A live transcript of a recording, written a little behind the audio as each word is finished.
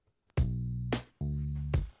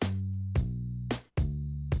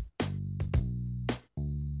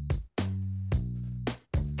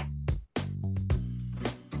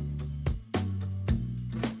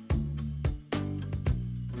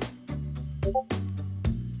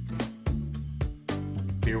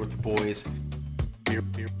Beer with the boys. Beer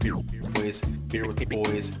boys. Beer with the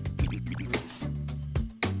boys.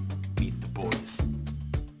 Meet the boys.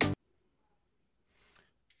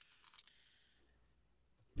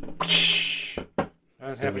 I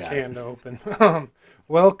don't have a can to open.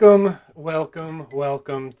 Welcome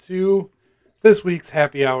to this week's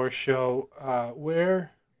Happy Hour show,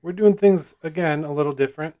 where we're doing things again a little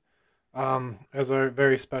different. As our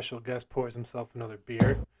very special guest pours himself another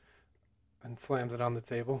beer and slams it on the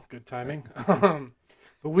table. Good timing. But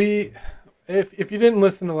if you didn't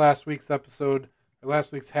listen to last week's episode, or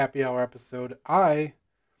last week's Happy Hour episode,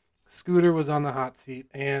 Scooter was on the hot seat,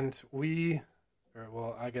 and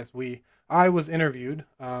I was interviewed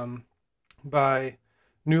by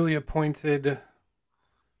newly appointed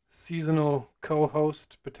seasonal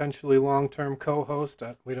co-host, potentially long-term co-host.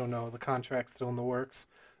 We don't know. The contract's still in the works.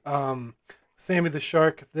 Sammy the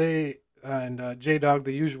Shark, and J-Dog,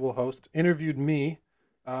 the usual host, interviewed me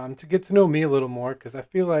to get to know me a little more, because I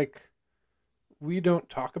feel like we don't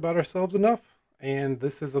talk about ourselves enough, and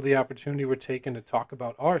this is the opportunity we're taking to talk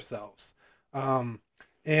about ourselves.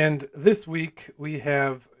 And this week we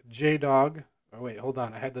have J-Dog. Oh, wait, hold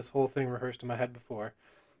on. I had this whole thing rehearsed in my head before.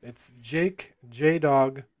 It's Jake,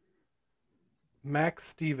 J-Dog, Max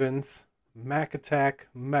Stevens, Mac Attack,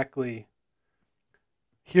 Meckley,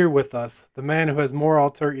 here with us, the man who has more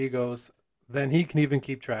alter egos than he can even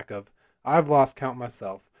keep track of. I've lost count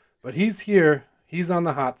myself. But he's here, he's on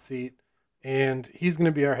the hot seat, and he's going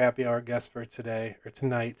to be our happy hour guest for today, or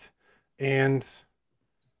tonight. And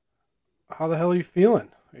how the hell are you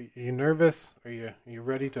feeling? Are you nervous? Are you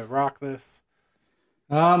ready to rock this?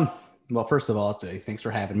 Well, first of all, I'll say thanks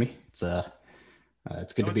for having me.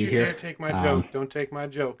 It's good to be here. Don't you dare take my joke. Don't take my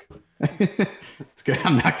joke. It's good.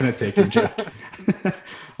 I'm not going to take your joke.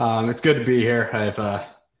 It's good to be here. I've,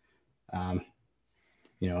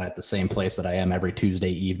 at the same place that I am every Tuesday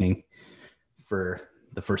evening for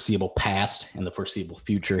the foreseeable past and the foreseeable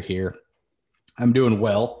future here. I'm doing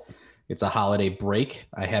well. It's a holiday break.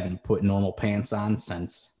 I haven't put normal pants on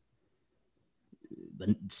since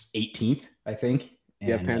the 18th, I think.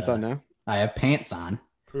 You have pants on now? I have pants on.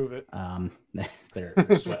 Prove it. They're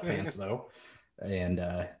sweatpants though. And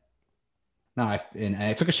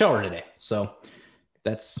I took a shower today. So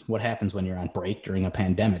that's what happens when you're on break during a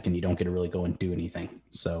pandemic and you don't get to really go and do anything.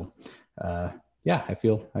 So I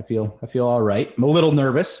feel all right. I'm a little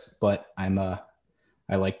nervous, but I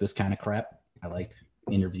like this kind of crap. I like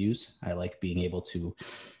interviews. I like being able to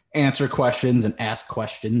answer questions and ask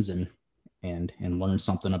questions and learn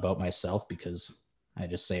something about myself, because I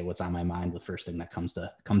just say what's on my mind. The first thing that comes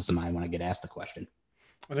to mind when I get asked a question.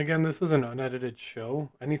 And again, this is an unedited show.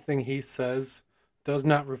 Anything he says does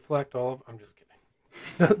not reflect all of... I'm just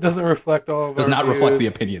kidding. Doesn't reflect all of Does our not views. reflect the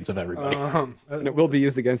opinions of everybody. And it will be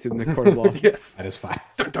used against you in the court of law. Yes. That is fine.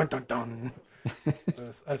 Dun, dun, dun, dun.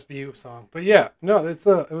 This SVU song. But yeah, no, it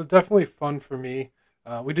was definitely fun for me.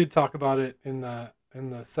 We did talk about it in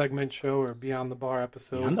the segment show, or Beyond the Bar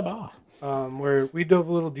episode. Beyond the Bar. Where we dove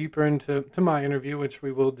a little deeper into my interview, which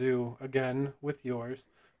we will do again with yours.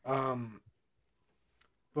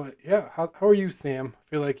 But yeah, how are you, Sam? I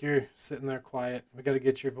feel like you're sitting there quiet. We got to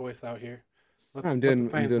get your voice out here. I'm doing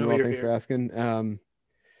well. Thanks for asking. I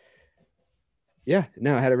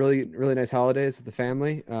had a really, really nice holidays with the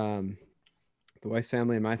family, the wife's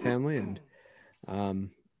family and my family, and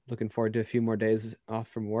looking forward to a few more days off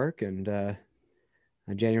from work. And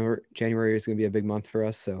January is going to be a big month for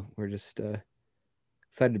us, so we're just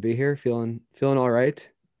excited to be here. Feeling all right.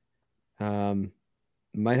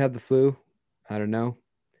 Might have the flu. I don't know,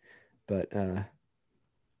 but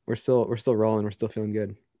we're still rolling. We're still feeling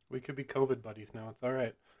good. We could be COVID buddies now. It's all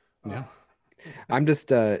right. Yeah. I'm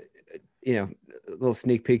just a little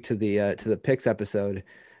sneak peek to the picks episode.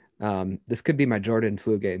 This could be my Jordan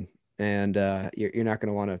flu game, and you're not going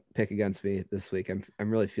to want to pick against me this week.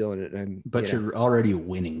 I'm really feeling it. But you're already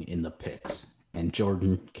winning in the picks, and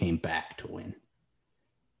Jordan came back to win.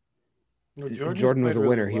 No, Jordan was a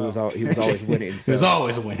winner. Really well. He was always winning. He was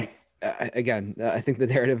always winning. Again, I think the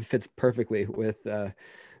narrative fits perfectly with the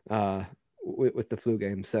flu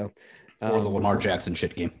game. So, or the Lamar Jackson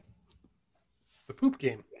shit game. The poop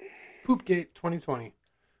game. Poopgate 2020.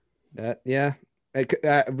 But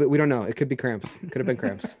we don't know. It could be cramps. Could have been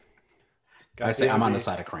cramps. I say I'm on the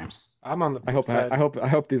side of cramps. I'm on the poop side. I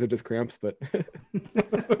hope these are just cramps, but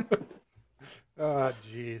oh,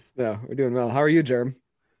 jeez. No, we're doing well. How are you, Germ?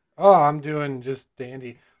 Oh, I'm doing just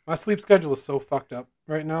dandy. My sleep schedule is so fucked up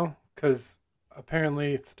right now because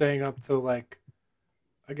apparently it's staying up till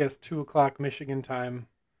 2 o'clock Michigan time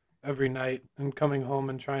every night and coming home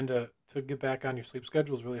and trying to get back on your sleep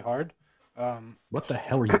schedule is really hard. What the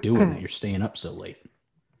hell are you doing that you're staying up so late?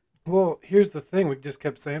 Well, here's the thing. We just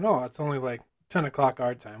kept saying, oh, it's only like 10 o'clock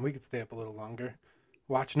our time. We could stay up a little longer.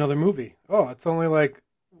 Watch another movie. Oh, it's only like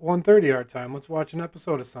 1:30 our time. Let's watch an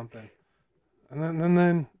episode of something. And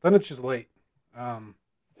then it's just late.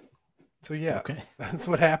 So yeah, Okay. that's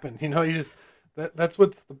what happened. You just that's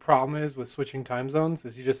what the problem is with switching time zones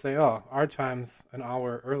is you just say, oh, our time's an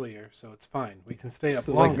hour earlier, so it's fine. We can stay up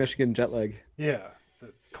Like longer. Michigan jet lag. Yeah,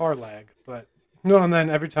 the car lag. But no, and then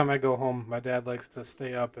every time I go home, my dad likes to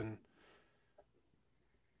stay up and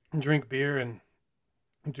drink beer and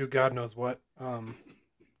do God knows what.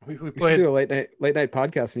 We We should played do a late night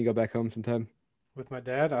podcast when you go back home sometime. with my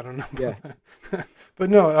dad. I don't know. Yeah. But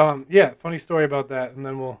no, yeah, funny story about that, and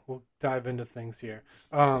then we'll dive into things here.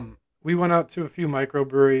 We went out to a few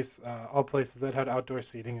microbreweries, all places that had outdoor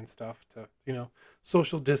seating and stuff to,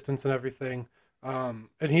 social distance and everything. And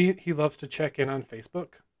he loves to check in on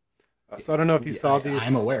Facebook. So I don't know if you saw these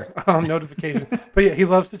I'm aware. notifications, but yeah, he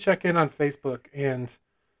loves to check in on Facebook. And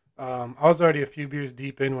I was already a few beers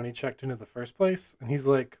deep in when he checked into the first place, and he's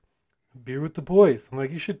like, "Beer with the boys." I'm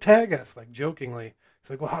like, "You should tag us," like jokingly. He's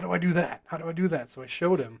like, "Well, how do I do that? How do I do that?" So I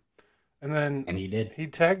showed him, and then And he did. he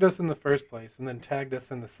tagged us in the first place, and then tagged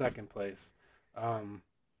us in the second place.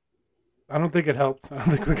 I don't think it helped. I don't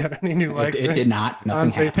think we got any new likes It did not.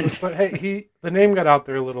 Nothing on Facebook. happened. But hey, the name got out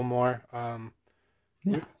there a little more.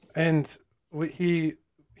 Yeah. And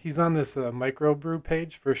he's on this microbrew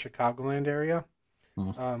page for Chicagoland area,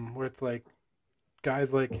 where it's like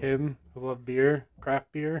guys like him who love beer,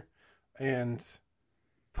 craft beer, and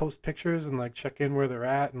post pictures and like check in where they're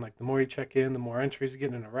at. And like the more you check in, the more entries you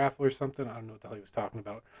get in a raffle or something. I don't know what the hell he was talking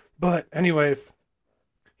about. But anyways,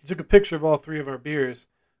 he took a picture of all three of our beers.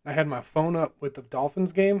 I had my phone up with the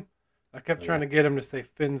Dolphins game. I kept trying to get him to say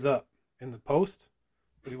 "fins up" in the post,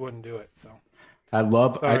 but he wouldn't do it. So I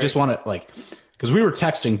just want to because we were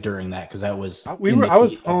texting during that because that was I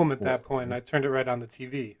was home at that point, and I turned it right on the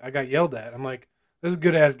TV. I got yelled at. I'm like, "This is a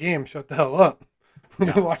good ass game. Shut the hell up. I'm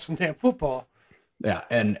gonna watch some damn football." Yeah,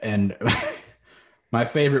 and my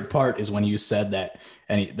favorite part is when you said that,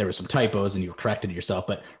 and there were some typos, and you corrected yourself.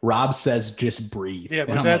 But Rob says, "Just breathe." Yeah, and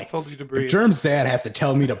my I'm dad like, told you to breathe. Germ's dad has to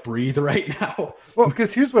tell me to breathe right now. Well,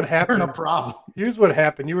 because here's what We're happened. in a problem. Here's what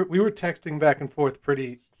happened. We were texting back and forth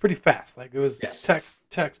pretty fast. Like it was Yes. text,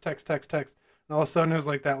 and all of a sudden it was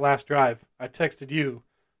like that last drive. I texted you.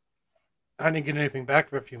 I didn't get anything back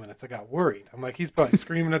for a few minutes. I got worried. I'm like, he's probably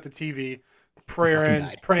screaming at the TV,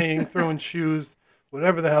 praying, throwing shoes,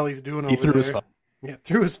 whatever the hell he's doing He over threw there. his phone. Yeah,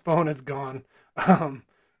 threw his phone. It's gone.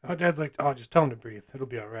 My dad's like, "Oh, just tell him to breathe. It'll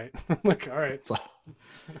be all right." I'm like, "All right." It's like,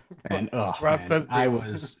 and Rob man, says I breathe.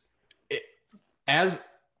 was as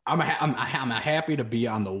I'm happy to be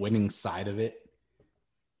on the winning side of it.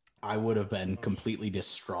 I would have been completely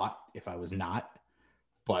distraught if I was not.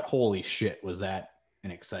 But holy shit, was that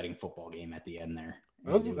an exciting football game at the end there?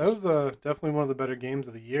 That was definitely one of the better games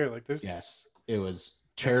of the year. Like there's Yes, it was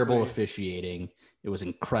terrible Definitely. officiating. It was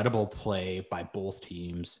incredible play by both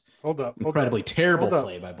teams. hold up. Incredibly terrible Hold up.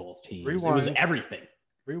 play by both teams. It Rewind. was everything.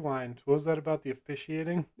 Rewind. What was that about the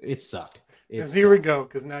officiating? It sucked. Because here we go.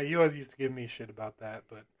 Because now you always used to give me shit about that,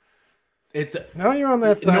 but It now you're on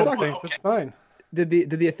that side No, of things. okay. That's fine. Did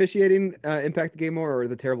the officiating impact the game more, or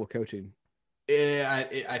the terrible coaching?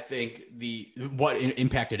 I think what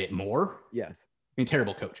impacted it more. Yes. I mean,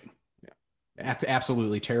 terrible coaching. Yeah.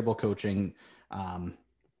 Absolutely terrible coaching on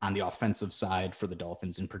the offensive side for the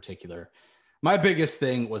Dolphins in particular. My biggest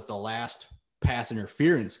thing was the last pass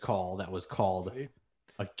interference call that was called See?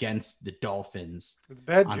 against the Dolphins It's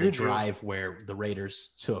bad on juju. the drive where the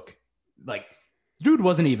Raiders took, dude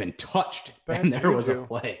wasn't even touched, bad and there was a juju.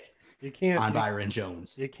 flag You can't on Byron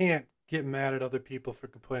Jones. you can't get mad at other people for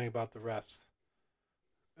complaining about the refs,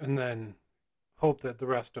 and then hope that the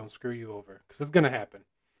refs don't screw you over, because it's gonna happen.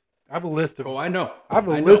 I have a list of Oh, I know. I have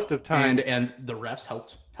a know. list of times. and the refs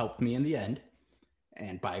helped me in the end,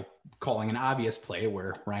 and by calling an obvious play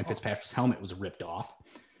where Ryan Fitzpatrick's helmet was ripped off,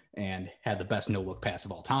 and had the best no look pass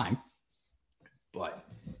of all time. But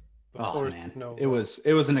the oh fourth man, no it was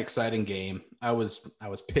an exciting game. I was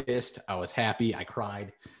pissed. I was happy. I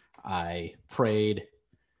cried. I prayed.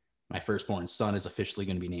 My firstborn son is officially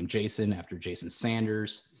going to be named Jason after Jason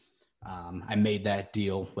Sanders. I made that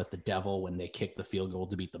deal with the devil when they kicked the field goal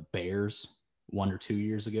to beat the Bears 1 or 2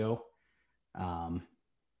 years ago.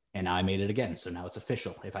 And I made it again. So now it's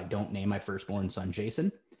official. If I don't name my firstborn son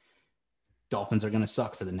Jason, Dolphins are going to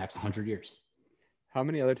suck for the next 100 years. How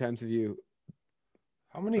many other times have you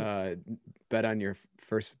How many? bet on your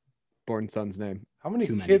firstborn firstborn son's name? How many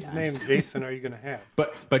Too many kids times. named Jason are you going to have?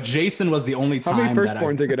 But Jason was the only How many time that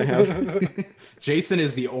firstborns I are gonna have? Jason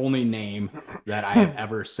is the only name that I have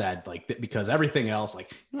ever said because everything else,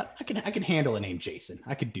 like, you know what, I can handle a name Jason.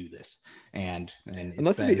 I could do this. And it's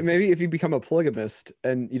Unless maybe if you become a polygamist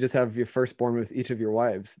and you just have your firstborn with each of your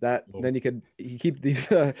wives, then you keep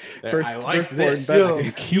these I like firstborn this. bets.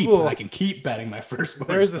 I can keep betting my firstborn.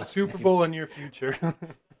 There's a Super Bowl in your future.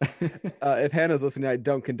 If Hannah's listening, I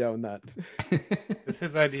don't condone that. It's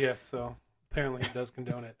his idea, so apparently he does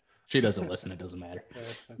condone it. She doesn't listen. It doesn't matter.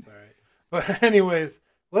 That's all right. But anyways,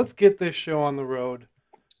 let's get this show on the road.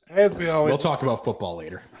 As we always, We'll talk about football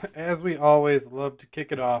later. As we always love to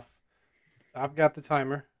kick it off. I've got the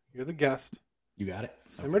timer. You're the guest. You got it.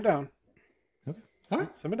 Simmer down. Okay. All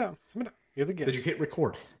right. Simmer down. Simmer down. You're the guest. Did you hit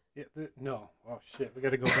record? Yeah, no. Oh shit. We got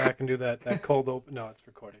to go back and do that cold open. No, it's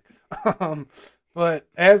recording. But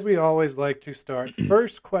as we always like to start,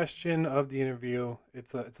 first question of the interview.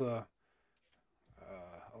 It's a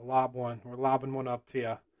lob one. We're lobbing one up to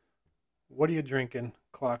you. What are you drinking?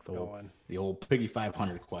 Clock's going. The old Piggy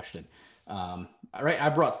 500 question. All right, I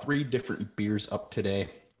brought 3 different beers up today.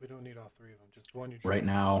 We don't need all 3 of them. Just one. Right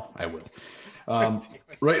now, I will.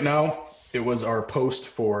 Right now, it was our post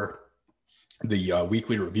for the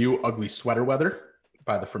weekly review, Ugly Sweater Weather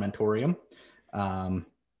by the Fermentorium.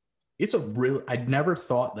 It's I'd never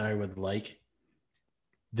thought that I would like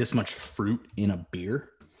this much fruit in a beer.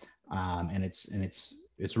 And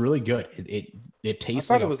it's really good. It tastes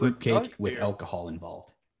like a fruitcake with alcohol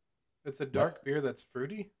involved. It's a dark beer that's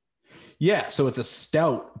fruity? Yeah, so it's a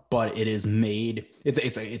stout, but it is made.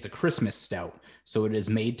 It's a Christmas stout, so it is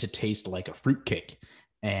made to taste like a fruitcake,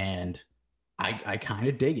 and I kind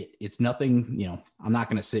of dig it. It's nothing, I'm not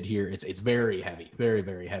going to sit here. It's very heavy, very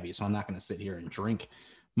very heavy. So I'm not going to sit here and drink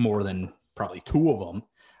more than probably 2 of them.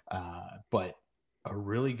 But a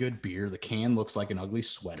really good beer. The can looks like an ugly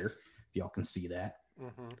sweater. If y'all can see that.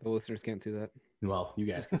 Mm-hmm. The listeners can't see that. Well, you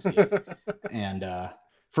guys can see it. And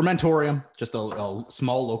Fermentorium, just a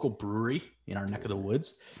small local brewery in our neck of the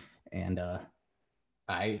woods, and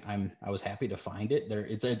I was happy to find it.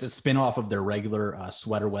 It's a spin-off of their regular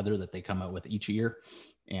Sweater Weather that they come out with each year,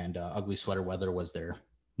 and Ugly Sweater Weather was their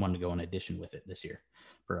one to go in addition with it this year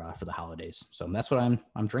for the holidays. So that's what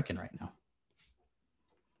I'm drinking right now.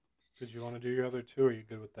 Did you want to do your other 2? Or are you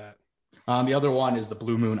good with that? The other one is the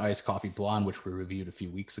Blue Moon Iced Coffee Blonde, which we reviewed a few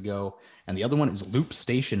weeks ago. And the other one is Loop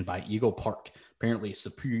Station by Eagle Park. Apparently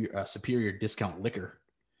superior discount liquor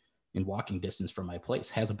in walking distance from my place.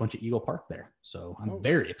 Has a bunch of Eagle Park there. So I'm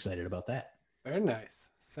very excited about that. Very nice.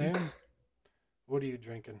 Sam, what are you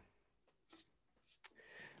drinking?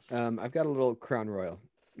 I've got a little Crown Royal.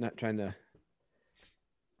 Not trying to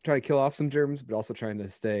kill off some germs, but also trying to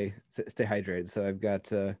stay hydrated. So I've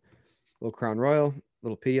got a little Crown Royal,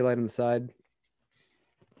 little Pedialyte on the side.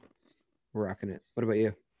 We're rocking it. What about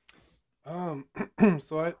you?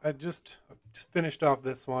 So I just finished off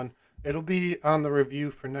this one. It'll be on the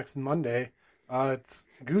review for next Monday. It's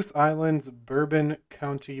Goose Island's Bourbon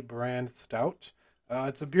County brand stout.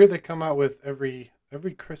 It's a beer they come out with every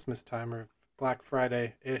Christmas time or Black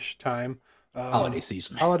Friday-ish time. Holiday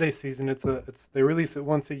season. They release it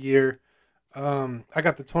once a year. I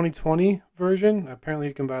got the 2020 version. Apparently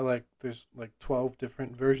you can buy there's 12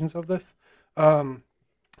 different versions of this. But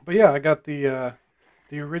yeah, I got the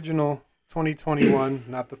original 2021,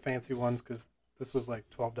 not the fancy ones, because this was like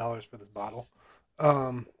 $12 for this bottle.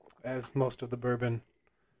 As most of the bourbon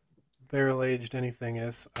barrel aged anything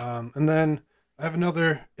is. And then I have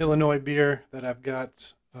another Illinois beer that I've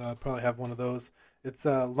got. Probably have one of those. It's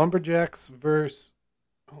Lumberjacks versus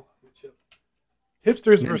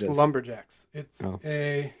Hipsters versus Lumberjacks. It's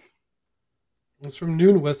from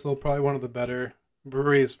Noon Whistle, probably one of the better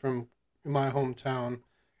breweries from my hometown.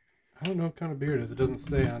 I don't know what kind of beer it is. It doesn't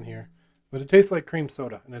say on here, but it tastes like cream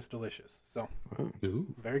soda and it's delicious. So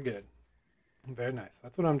very good, very nice.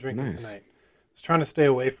 That's what I'm drinking tonight. I was trying to stay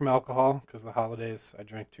away from alcohol because the holidays I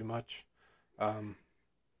drank too much.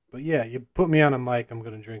 But yeah, you put me on a mic, I'm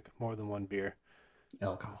going to drink more than one beer.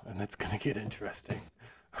 Alcohol. And it's going to get interesting.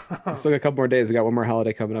 Still got a couple more days. We got one more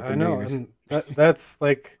holiday coming up. I know. And that's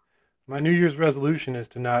like my New Year's resolution is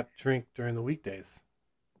to not drink during the weekdays.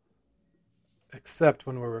 Except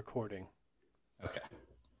when we're recording. Okay.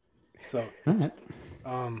 So, all right.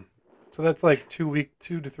 So that's like 2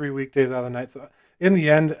 to 3 weekdays out of the night. So in the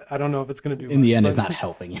end, I don't know if it's going to do in the end, it's not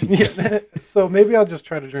helping anything. Yeah, so maybe I'll just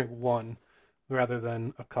try to drink one rather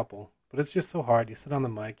than a couple. But it's just so hard. You sit on the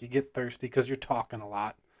mic, you get thirsty because you're talking a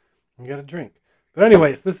lot. You got to drink. But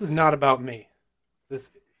anyways, this is not about me.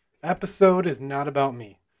 This episode is not about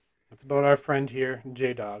me. It's about our friend here,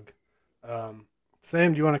 J-Dog.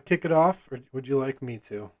 Sam, do you want to kick it off, or would you like me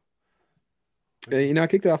to? I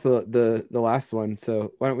kicked off the last one,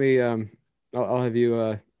 so why don't we I'll have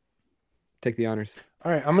you take the honors.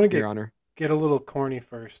 All right, I'm gonna Your honor. get a little corny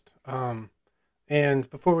first. And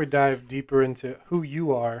before we dive deeper into who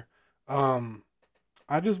you are,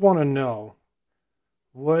 I just want to know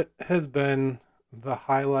what has been the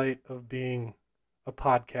highlight of being a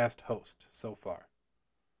podcast host so far.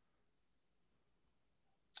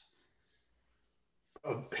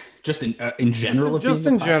 Just in general, just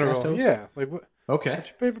in general, yeah. Like what? Okay, what's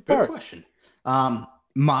your favorite good part? question.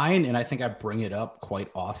 Mine, and I think I bring it up quite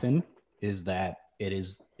often, is that it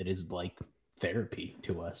is like therapy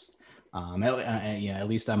to us. At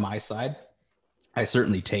least on my side, I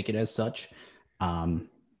certainly take it as such.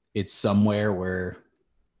 It's somewhere where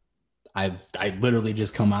I literally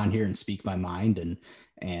just come on here and speak my mind,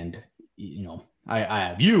 and I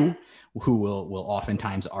have you who will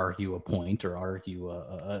oftentimes argue a point or argue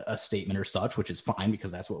a statement or such, which is fine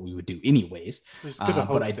because that's what we would do anyways.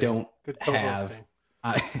 But I don't have.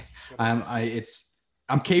 I'm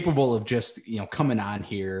capable of just coming on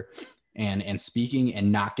here and speaking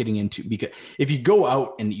and not getting into, because if you go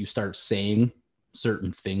out and you start saying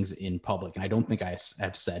certain things in public, and I don't think I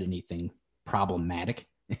have said anything problematic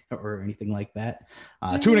or anything like that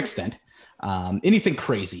to an extent, anything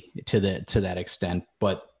crazy to that extent,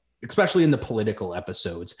 but especially in the political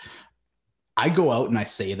episodes, I go out and I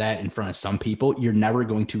say that in front of some people, you're never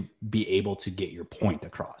going to be able to get your point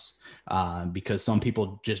across because some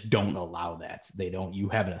people just don't allow that. You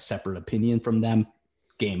have a separate opinion from them,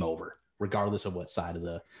 game over, regardless of what side of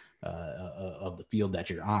the field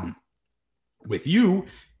that you're on. With you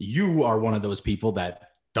are one of those people that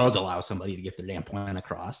does allow somebody to get their damn point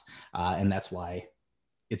across. And that's why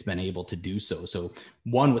it's been able to do so. So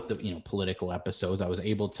one, with the, political episodes, I was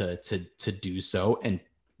able to do so and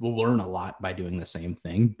learn a lot by doing the same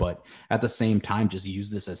thing. But at the same time, just use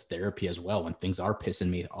this as therapy as well. When things are pissing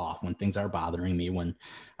me off, when things are bothering me, when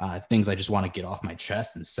things I just want to get off my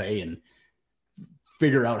chest and say, and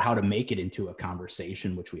figure out how to make it into a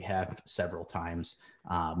conversation, which we have several times.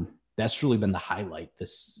 That's truly been the highlight.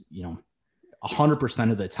 This,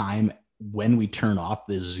 100% of the time when we turn off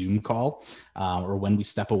this Zoom call or when we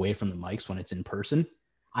step away from the mics, when it's in person,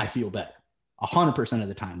 I feel better 100% of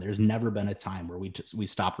the time. There's never been a time where we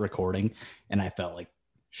stopped recording and I felt like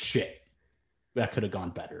shit, that could have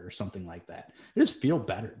gone better or something like that. I just feel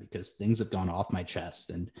better because things have gone off my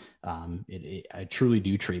chest, and I truly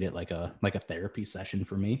do treat it like a therapy session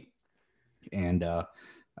for me. And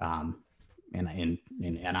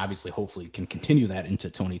obviously hopefully can continue that into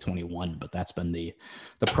 2021, but that's been the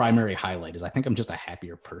primary highlight. Is I think I'm just a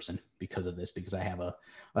happier person because of this, because I have a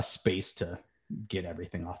space to get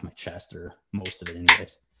everything off my chest, or most of it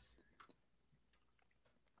anyways.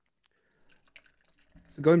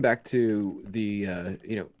 So going back to the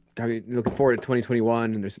looking forward to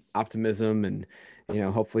 2021, and there's optimism, and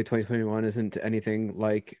hopefully 2021 isn't anything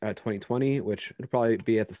like 2020, which it'll probably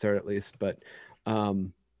be at the start at least, but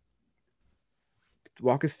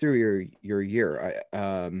walk us through your year.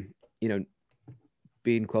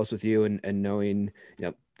 Being close with you and knowing,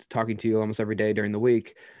 talking to you almost every day during the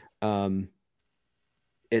week.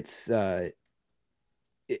 It's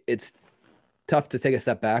tough to take a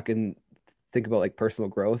step back and think about like personal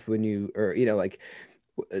growth when you, or,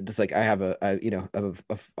 just like I have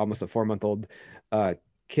almost a 4-month-old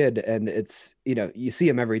kid, and it's, you see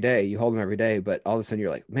him every day, you hold him every day, but all of a sudden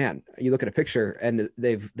you're like, man, you look at a picture and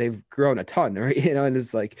they've grown a ton, right? And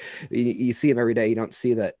it's like you see him every day, you don't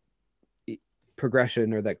see that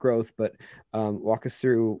progression or that growth. But walk us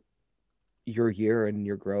through your year and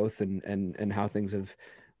your growth and how things have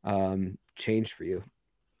changed for you.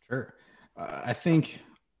 Sure. I think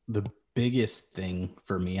the biggest thing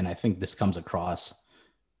for me, and I think this comes across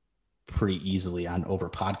pretty easily over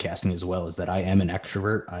podcasting as well, is that I am an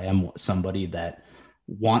extrovert. I am somebody that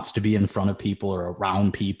wants to be in front of people or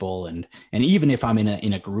around people. And even if I'm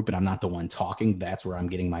in a group and I'm not the one talking, that's where I'm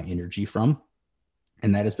getting my energy from.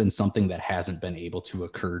 And that has been something that hasn't been able to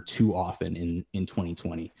occur too often in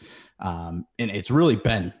 2020. And it's really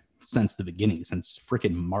been since the beginning, since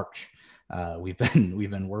freaking March. We've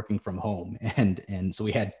been working from home, and so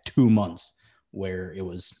we had 2 months where it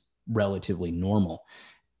was relatively normal.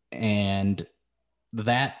 And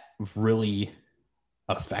that really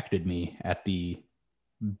affected me at the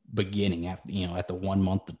beginning, at the 1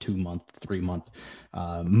 month, the 2 month, 3 month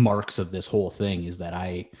marks of this whole thing, is that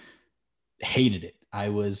I hated it. I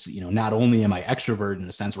was, not only am I extrovert in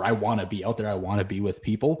a sense where I want to be out there, I want to be with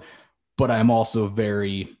people, but I'm also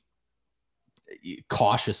very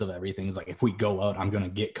cautious of everything. It's like, if we go out, I'm going to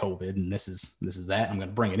get COVID, and this is that. I'm going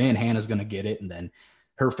to bring it in. Hannah's going to get it, and then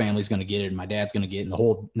her family's going to get it, and my dad's going to get it, in the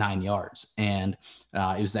whole 9 yards. And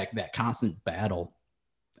it was that constant battle.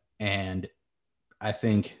 And I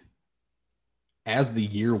think as the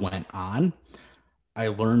year went on, I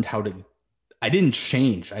learned how to. I didn't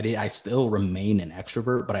change. I still remain an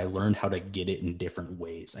extrovert, but I learned how to get it in different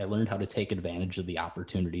ways. I learned how to take advantage of the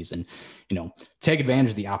opportunities, and, take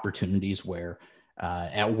advantage of the opportunities where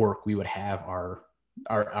at work we would have our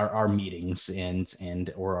meetings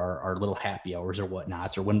or our little happy hours or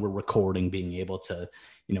whatnots, or when we're recording, being able to,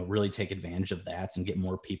 really take advantage of that and get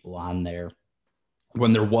more people on there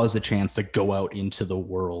when there was a chance to go out into the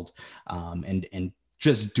world, and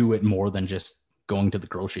just do it more than just going to the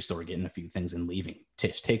grocery store, getting a few things and leaving,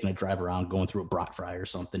 just taking a drive around, going through a brat fry or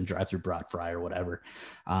something, drive through brat fry or whatever.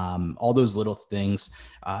 All those little things.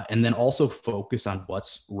 And then also focus on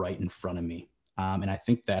what's right in front of me. And I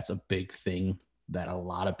think that's a big thing that a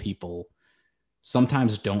lot of people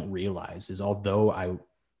sometimes don't realize, is although I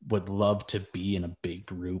would love to be in a big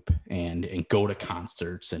group and go to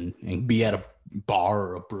concerts and be at a bar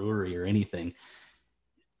or a brewery or anything,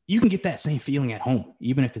 you can get that same feeling at home,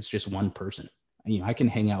 even if it's just one person. I can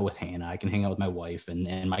hang out with Hannah, I can hang out with my wife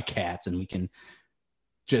and my cats, and we can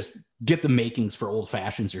just get the makings for old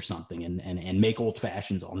fashions or something, and make old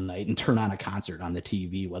fashions all night and turn on a concert on the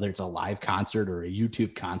TV, whether it's a live concert or a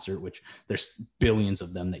YouTube concert, which there's billions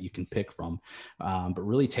of them that you can pick from. But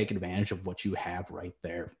really take advantage of what you have right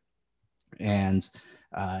there, and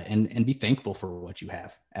be thankful for what you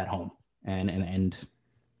have at home. And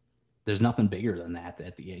there's nothing bigger than that.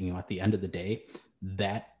 At the end of the day,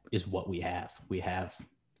 that is what we have. We have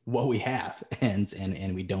what we have, and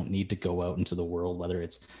we don't need to go out into the world, whether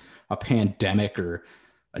it's a pandemic or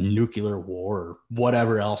a nuclear war or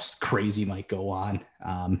whatever else crazy might go on.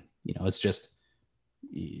 It's just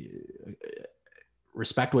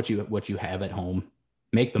respect what you have at home,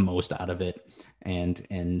 make the most out of it, and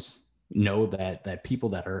know that people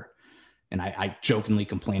that are, and I jokingly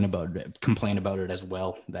complain about it as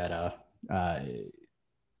well, that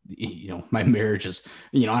my marriage is,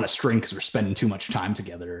 on a string because we're spending too much time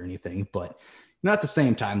together or anything. But at the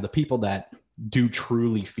same time, the people that do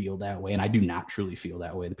truly feel that way, and I do not truly feel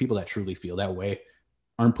that way, the people that truly feel that way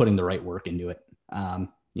aren't putting the right work into it.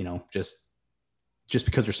 Just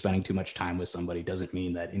because you're spending too much time with somebody doesn't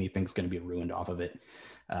mean that anything's going to be ruined off of it.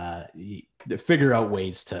 Figure out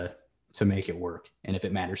ways to make it work. And if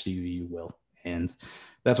it matters to you, you will. And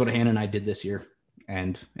that's what Hannah and I did this year.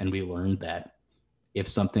 And we learned that if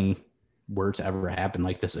something were to ever happen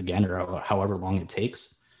like this again, or however long it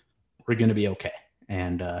takes, we're going to be okay.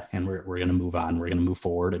 And we're going to move on. We're going to move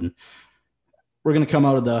forward, and we're going to come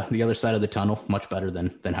out of the other side of the tunnel much better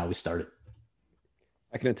than how we started.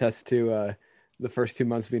 I can attest to the first 2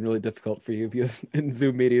 months being really difficult for you, because in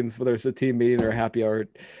Zoom meetings, whether it's a team meeting or a happy hour,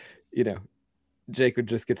 Jake would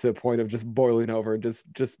just get to the point of just boiling over and just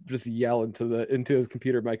yell into his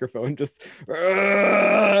computer microphone, just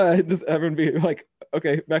everyone be like,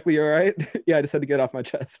 "Okay, Beckley, you all right?" Yeah, I just had to get off my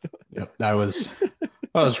chest. Yep, I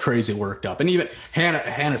was crazy worked up. And even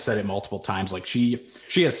Hannah said it multiple times. Like she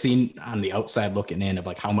has seen on the outside looking in of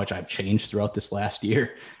like how much I've changed throughout this last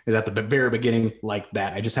year. Is at the very beginning, like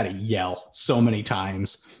that, I just had to yell so many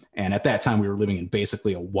times. And at that time we were living in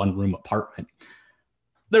basically a 1-room apartment.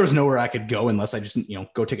 There was nowhere I could go unless I just,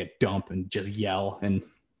 go take a dump and just yell and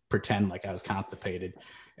pretend like I was constipated.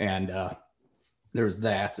 And there was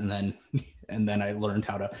that. And then I learned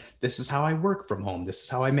this is how I work from home. This is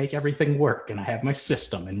how I make everything work. And I have my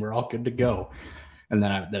system and we're all good to go. And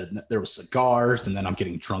then there was cigars, and then I'm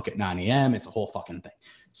getting drunk at 9 a.m. It's a whole fucking thing.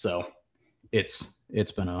 So it's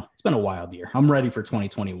been a wild year. I'm ready for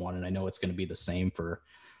 2021. And I know it's going to be the same for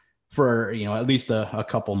at least a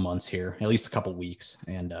couple months here, at least a couple weeks.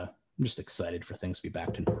 And I'm just excited for things to be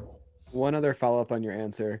back to normal. One other follow-up on your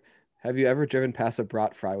answer. Have you ever driven past a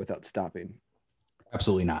brat fry without stopping?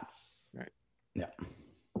 Absolutely not. Right. Yeah.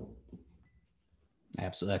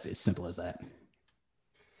 Absolutely. That's as simple as that.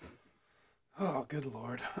 Oh, good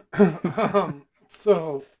Lord.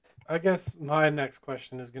 So I guess my next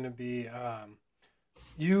question is going to be,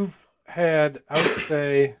 you've had, I would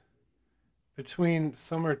say, between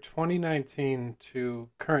summer 2019 to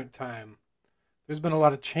current time, there's been a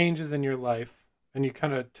lot of changes in your life, and you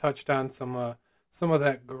kind of touched on some of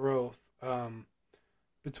that growth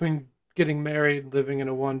between getting married, living in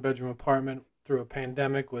a 1-bedroom apartment through a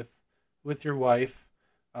pandemic with your wife,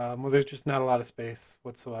 where there's just not a lot of space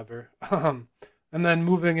whatsoever, and then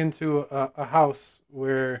moving into a house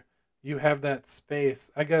where you have that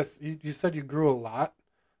space. I guess you said you grew a lot.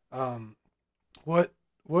 What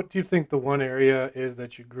what do you think the one area is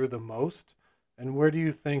that you grew the most, and where do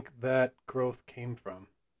you think that growth came from?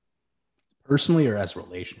 Personally or as a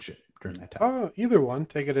relationship during that time? Either one.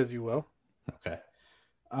 Take it as you will. Okay.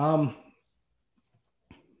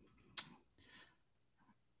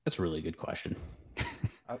 That's a really good question.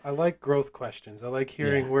 I like growth questions. I like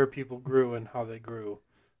hearing Yeah. where people grew and how they grew,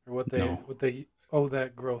 or No. what they owe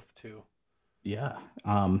that growth to. Yeah.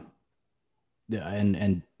 Yeah,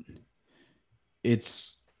 and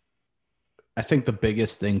it's I think the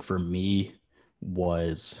biggest thing for me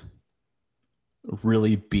was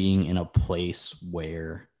really being in a place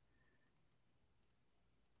where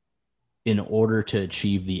in order to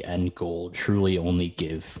achieve the end goal, truly only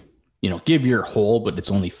give your whole, but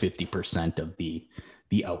it's only 50% of the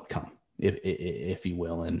outcome, if you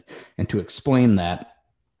will. And to explain that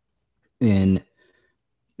in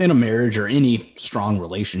a marriage or any strong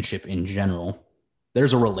relationship in general,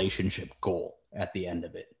 there's a relationship goal at the end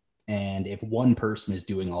of it. And if one person is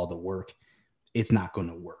doing all the work, it's not going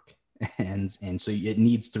to work. And so it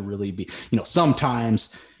needs to really be,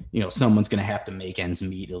 sometimes, someone's going to have to make ends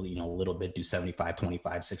meet, a little bit, do 75,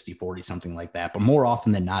 25, 60, 40, something like that. But more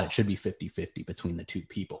often than not, it should be 50-50 between the two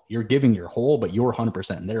people. You're giving your whole, but your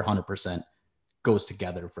 100% and their 100% goes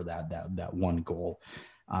together for that one goal.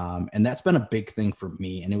 And that's been a big thing for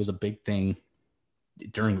me. And it was a big thing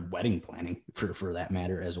during wedding planning for that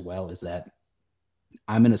matter as well, is that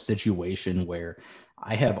I'm in a situation where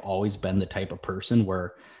I have always been the type of person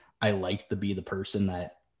where I like to be the person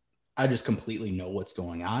that I just completely know what's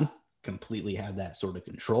going on, completely have that sort of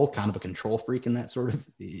control, kind of a control freak in that sort of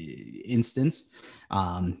instance.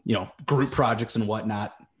 Group projects and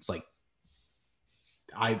whatnot. It's like,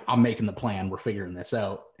 I'm making the plan. We're figuring this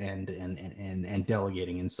out and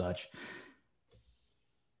delegating and such.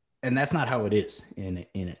 And that's not how it is in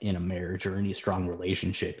a marriage or any strong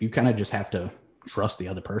relationship. You kind of just have to trust the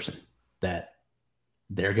other person that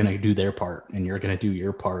they're going to do their part and you're going to do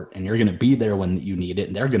your part, and you're going to be there when you need it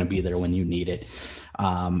and they're going to be there when you need it.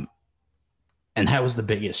 And that was the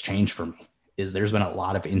biggest change for me, is there's been a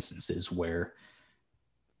lot of instances where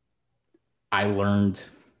I learned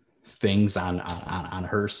things on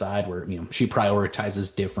her side where, she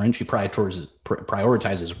prioritizes different. She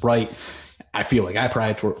prioritizes right. I feel like I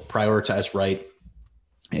prioritize right,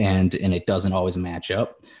 and it doesn't always match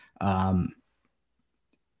up.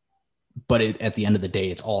 But at the end of the day,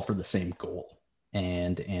 it's all for the same goal,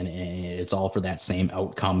 and it's all for that same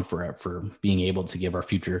outcome for being able to give our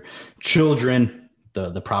future children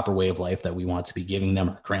the proper way of life that we want to be giving them,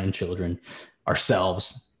 our grandchildren,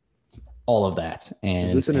 ourselves, all of that.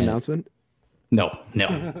 And is this an announcement? No,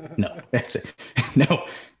 no,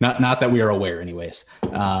 not that we are aware anyways.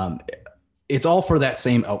 It's all for that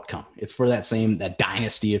same outcome. It's for that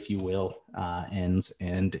dynasty, if you will, and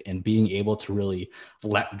being able to really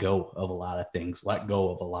let go of a lot of things, let go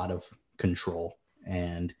of a lot of control.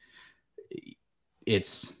 And it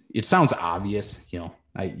sounds obvious,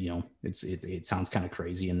 it sounds kind of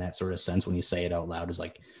crazy in that sort of sense when you say it out loud. Is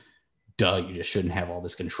like, duh, you just shouldn't have all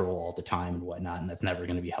this control all the time and whatnot, and that's never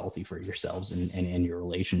going to be healthy for yourselves and your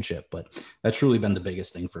relationship. But that's really been the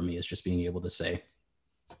biggest thing for me, is just being able to say,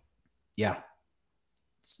 yeah,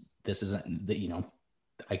 this isn't the,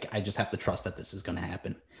 I just have to trust that this is going to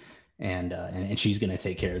happen, and she's going to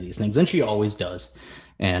take care of these things, and she always does,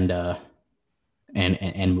 and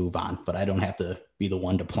move on. But I don't have to be the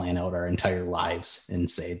one to plan out our entire lives and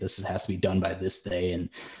say this has to be done by this day and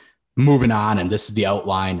moving on, and this is the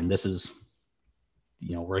outline, and this is,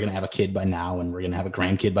 we're going to have a kid by now, and we're going to have a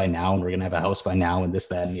grandkid by now, and we're going to have a house by now, and this,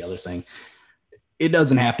 that, and the other thing. It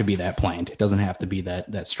doesn't have to be that planned. It doesn't have to be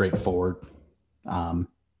that straightforward.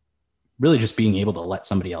 Really just being able to let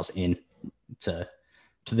somebody else in to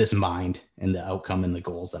this mind and the outcome and the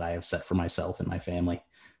goals that I have set for myself and my family.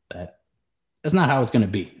 That's not how it's going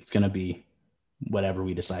to be. It's going to be whatever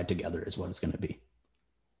we decide together is what it's going to be.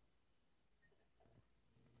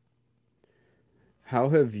 How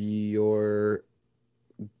have your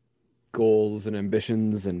goals and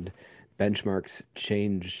ambitions and benchmarks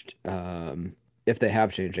changed, if they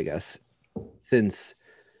have changed, I guess, since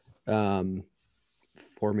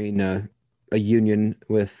forming a union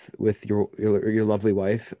with your lovely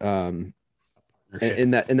wife, in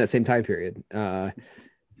that same time period?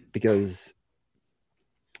 Because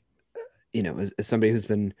as somebody who's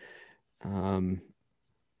been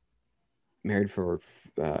married for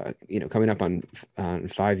coming up on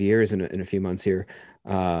 5 years in a few months here,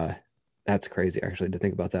 that's crazy actually to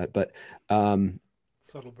think about that. But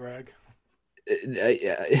subtle brag.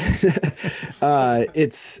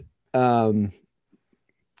 It's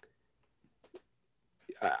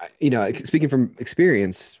speaking from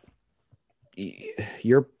experience,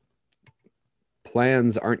 your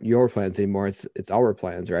plans aren't your plans anymore. It's our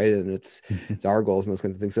plans, right? And it's our goals and those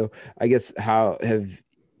kinds of things. So I guess I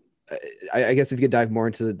guess if you could dive more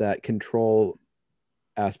into that control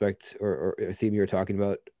aspect or theme you were talking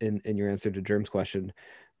about in your answer to Germ's question,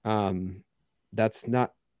 that's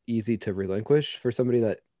not easy to relinquish for somebody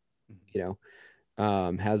that,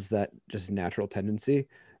 has that just natural tendency,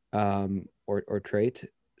 or trait.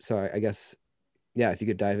 So I guess, yeah, if you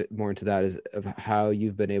could dive more into that, is of how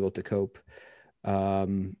you've been able to cope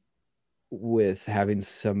with having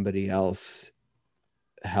somebody else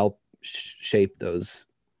help shape those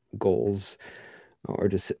goals or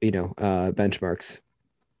just, benchmarks.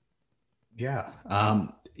 Yeah.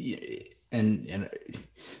 And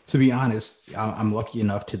to be honest, I'm lucky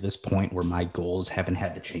enough to this point where my goals haven't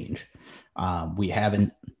had to change. We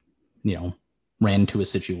haven't, ran into a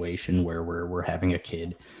situation where we're having a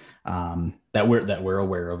kid that we're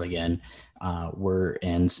aware of again.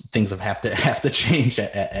 And things have to change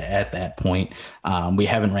at that point. We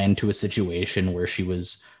haven't ran into a situation where she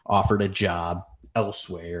was offered a job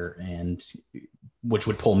elsewhere and which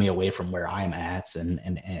would pull me away from where I'm at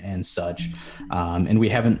and such. And we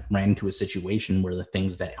haven't ran into a situation where the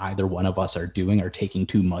things that either one of us are doing are taking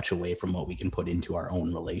too much away from what we can put into our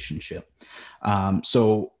own relationship.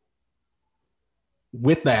 So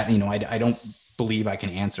with that, I don't believe I can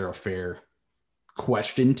answer a fair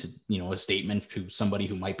question to, a statement to somebody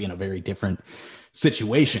who might be in a very different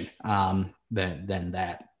situation than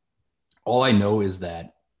that. All I know is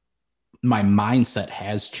that my mindset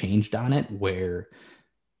has changed on it, where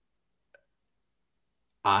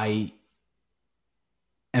I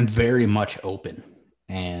am very much open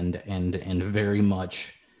and very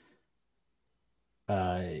much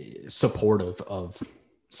supportive of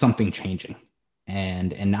something changing.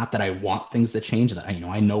 And not that I want things to change, that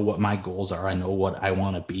I know what my goals are. I know what I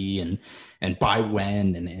want to be and by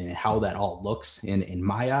when and how that all looks in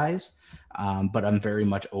my eyes. But I'm very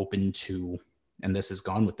much open to, and this has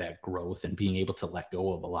gone with that growth and being able to let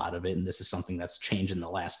go of a lot of it. And this is something that's changed in the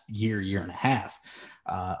last year and a half,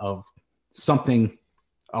 of something,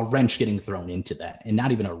 a wrench getting thrown into that, and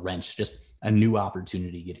not even a wrench, just a new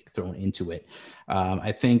opportunity getting thrown into it.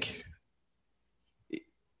 I think,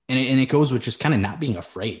 and it goes with just kind of not being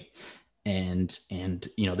afraid. And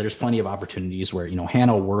there's plenty of opportunities where,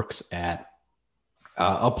 Hannah works at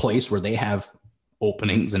a place where they have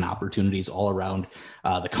openings and opportunities all around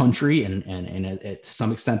the country and to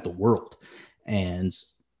some extent the world. And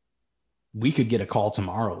we could get a call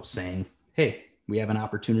tomorrow saying, hey, we have an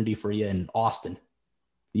opportunity for you in Austin.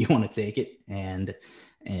 You want to take it? And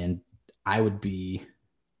I would be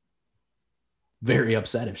very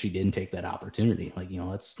upset if she didn't take that opportunity. Like,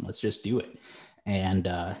 let's just do it. And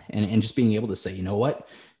just being able to say, you know what,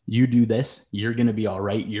 you do this, you're going to be all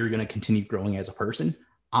right. You're going to continue growing as a person.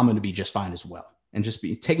 I'm going to be just fine as well. And just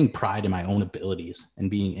be taking pride in my own abilities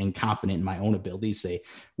and being confident in my own abilities. Say,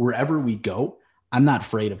 wherever we go, I'm not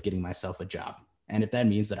afraid of getting myself a job. And if that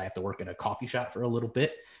means that I have to work at a coffee shop for a little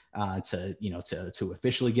bit to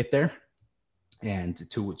officially get there and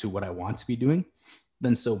to what I want to be doing,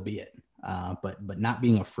 then so be it. But not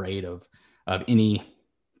being afraid of any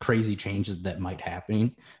crazy changes that might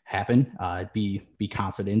happen. Be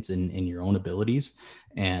confident in your own abilities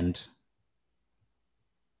and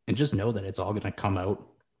just know that it's all going to come out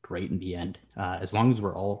great in the end. As long as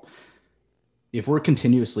if we're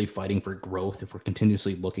continuously fighting for growth, if we're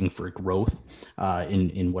continuously looking for growth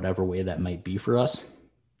in whatever way that might be for us,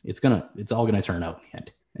 it's all gonna turn out in the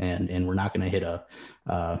end, and we're not gonna hit a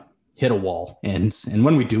wall. And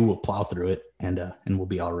when we do, we'll plow through it and we'll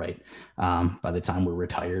be all right. By the time we're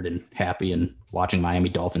retired and happy and watching Miami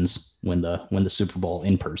Dolphins win the Super Bowl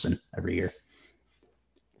in person every year. It's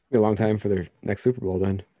gonna be a long time for their next Super Bowl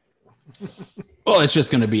then. Well, it's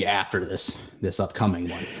just going to be after this upcoming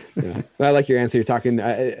one. Yeah. Well, I like your answer. You're talking,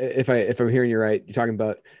 if I'm hearing you right, you're talking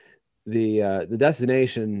about the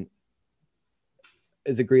destination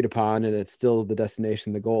is agreed upon, and it's still the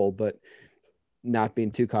destination, the goal, but not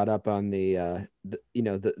being too caught up on the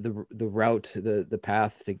route, the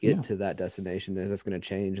path to get to that destination, as that's going to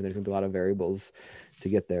change, and there's going to be a lot of variables to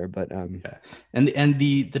get there. But and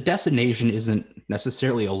the destination isn't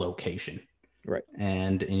necessarily a location. Right.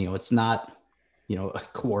 And it's not,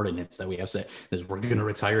 coordinates that we have set as we're going to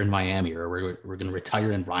retire in Miami or we're going to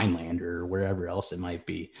retire in Rhineland or wherever else it might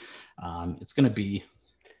be. It's going to be.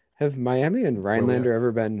 Have Miami and Rhinelander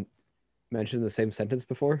ever been mentioned in the same sentence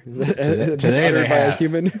before? Today they have.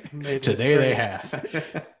 Today they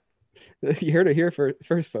have. You heard it here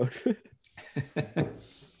first, folks.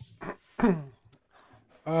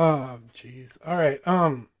 Oh, geez. All right.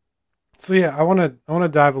 So yeah, I want to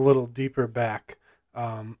dive a little deeper back,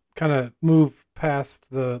 kind of move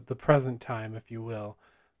past the present time, if you will,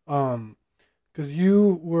 because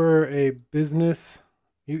you were a business,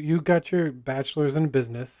 you got your bachelor's in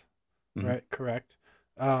business, Mhm. right? Correct.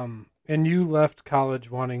 And you left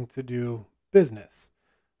college wanting to do business.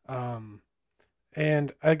 Um,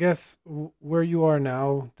 and I guess where you are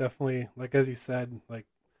now, definitely, like as you said, like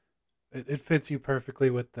it fits you perfectly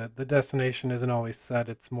with the destination isn't always set.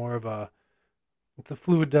 It's more of it's a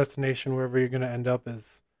fluid destination. Wherever you're going to end up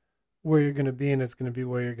is where you're going to be, and it's going to be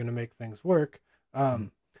where you're going to make things work.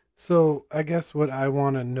 Mhm. So I guess what I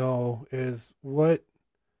want to know is what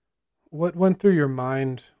went through your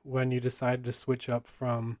mind when you decided to switch up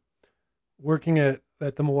from working at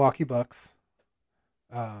the Milwaukee Bucks,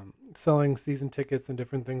 selling season tickets and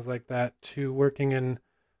different things like that, to working in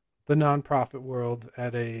the nonprofit world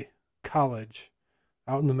at a college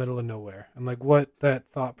out in the middle of nowhere, and like what that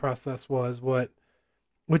thought process was, what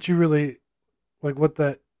you really like, what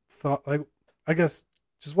that thought, like, I guess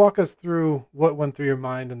just walk us through what went through your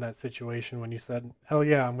mind in that situation when you said, hell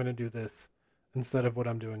yeah, I'm going to do this instead of what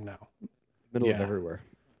I'm doing now. Middle of Yeah. everywhere.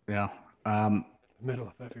 Yeah. Um, Middle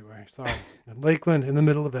of everywhere. Sorry. In Lakeland, in the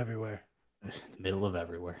middle of everywhere. Middle of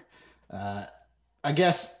everywhere. Uh, I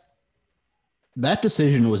guess that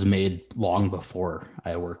decision was made long before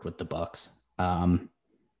I worked with the Bucks.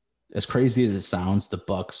 As crazy as it sounds, the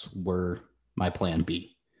Bucks were my plan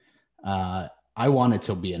B. Uh, I wanted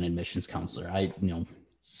to be an admissions counselor.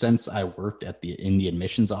 Since I worked in the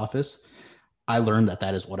admissions office, I learned that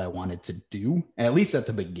that is what I wanted to do, at least at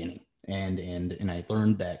the beginning. And I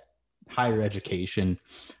learned that higher education,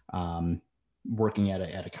 um, working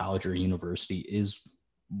at a college or university, is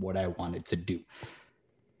what I wanted to do.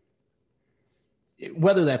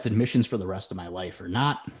 Whether that's admissions for the rest of my life or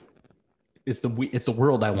not, it's the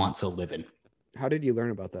world I want to live in. How did you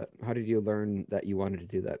learn about that? How did you learn that you wanted to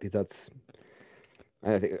do that? Because that's,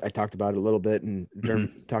 I think I talked about it a little bit, and Germ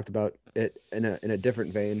Mhm. talked about it in a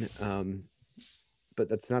different vein. But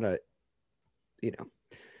that's not a, you know,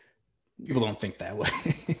 People don't think that way.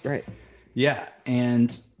 right. Yeah,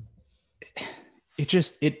 and it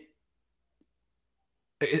just it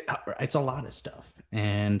it's a lot of stuff,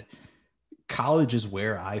 and college is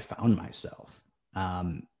where I found myself.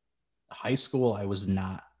 Um, High school, I was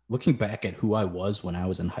not looking back at who I was when I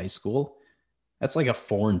was in high school. That's like a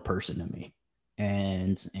foreign person to me.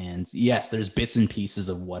 And yes, there's bits and pieces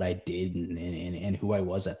of what I did and who I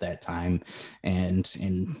was at that time, and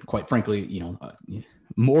quite frankly,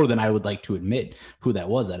 more than I would like to admit, who that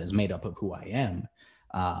was, that is made up of who I am.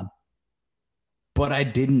 Uh, but I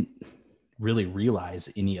didn't really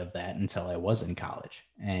realize any of that until I was in college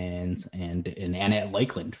and at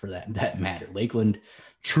Lakeland, for that matter. Lakeland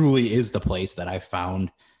truly is the place that I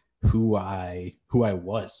found who I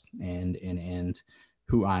was and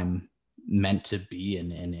who I'm meant to be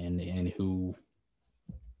and who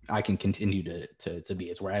I can continue to be.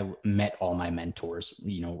 It's where I met all my mentors,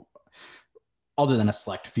 other than a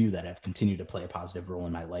select few that have continued to play a positive role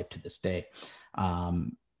in my life to this day.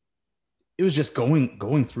 Um, it was just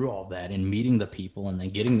going through all that and meeting the people and then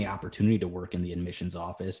getting the opportunity to work in the admissions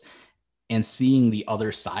office and seeing the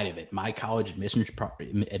other side of it. My college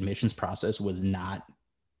admissions process was not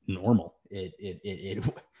normal.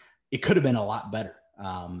 It could have been a lot better.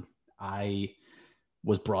 I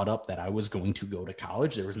was brought up that I was going to go to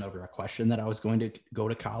college. There was never a question that I was going to go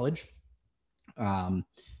to college.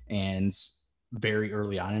 And very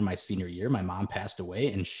early on in my senior year, my mom passed away,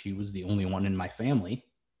 and she was the only one in my family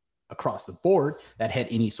across the board that had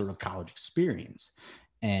any sort of college experience.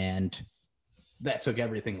 And that took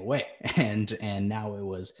everything away. And now it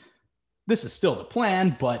was, this is still the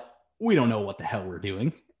plan, but we don't know what the hell we're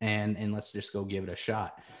doing. And let's just go give it a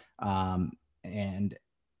shot. And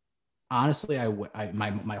honestly,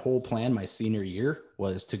 my whole plan my senior year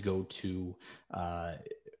was to go to,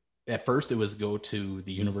 at first it was go to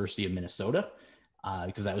the University of Minnesota,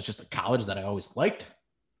 because that was just a college that I always liked.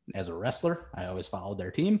 As a wrestler, I always followed their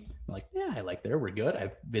team. I'm like, yeah, I like we're good.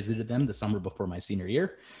 I visited them the summer before my senior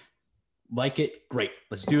year. Like it, great.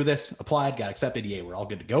 Let's do this. Applied, got accepted. Yay, we're all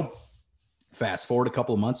good to go. Fast forward a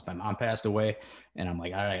couple of months, my mom passed away, and I'm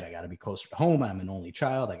like, all right, I got to be closer to home. I'm an only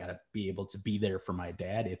child. I got to be able to be there for my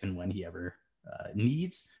dad if and when he ever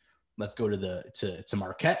needs. Let's go to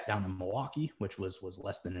Marquette down in Milwaukee, which was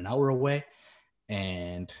less than an hour away,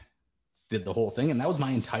 and did the whole thing. And that was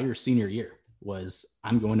my entire senior year. Was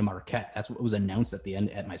I'm going to Marquette. That's what was announced at the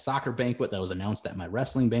end at my soccer banquet. That was announced at my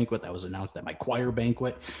wrestling banquet. That was announced at my choir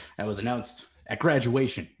banquet. That was announced at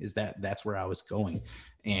graduation. That's where I was going.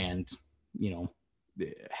 And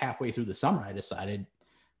halfway through the summer, I decided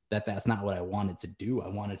that that's not what I wanted to do. I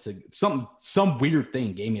wanted to, some weird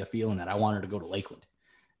thing gave me a feeling that I wanted to go to Lakeland.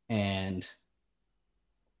 And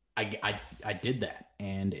I did that.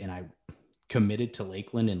 And I committed to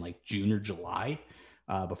Lakeland in like June or July,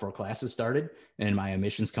 before classes started. And my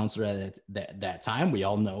admissions counselor at that time, we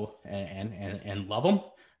all know and love him,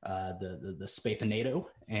 the Spathinato,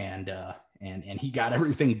 and he got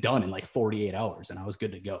everything done in like 48 hours, and I was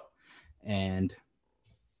good to go. And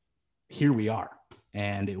here we are.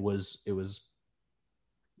 And it was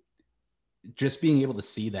just being able to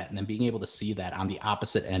see that, and then being able to see that on the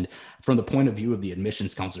opposite end from the point of view of the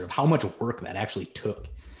admissions counselor, of how much work that actually took.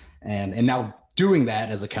 And now doing that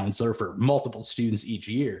as a counselor for multiple students each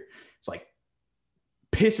year, it's like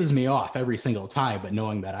pisses me off every single time, but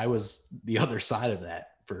knowing that I was the other side of that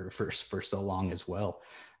for so long as well.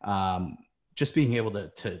 Just being able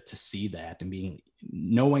to see that, and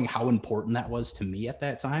knowing how important that was to me at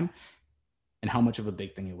that time, and how much of a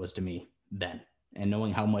big thing it was to me then, and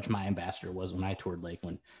knowing how much my ambassador was when I toured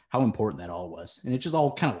Lakeland, how important that all was. And it just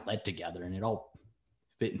all kind of led together, and it all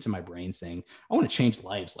fit into my brain saying, I want to change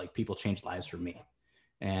lives like people change lives for me,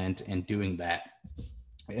 and doing that.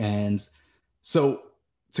 And so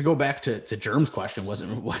to go back to Germ's question,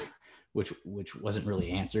 which wasn't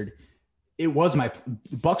really answered. It was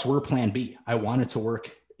Bucks were plan B. I wanted to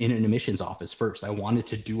work in an admissions office first. I wanted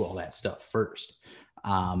to do all that stuff first.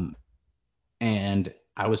 And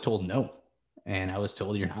I was told no. And I was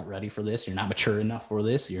told, you're not ready for this. You're not mature enough for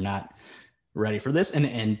this. You're not ready for this. And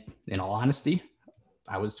in all honesty,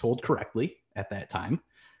 I was told correctly at that time.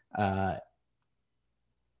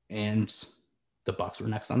 And the Bucks were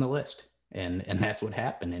next on the list. And that's what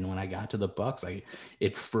happened. And when I got to the Bucks,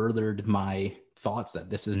 it furthered my thoughts that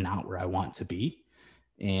this is not where I want to be.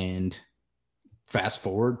 And fast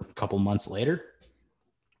forward a couple months later,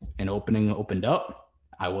 an opening opened up.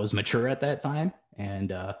 I was mature at that time,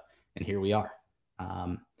 and here we are.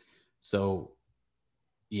 So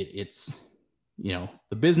it's,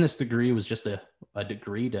 the business degree was just a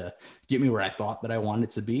degree to get me where I thought that I wanted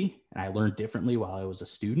to be. And I learned differently while I was a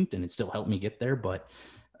student, and it still helped me get there. But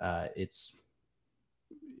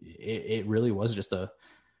it really was just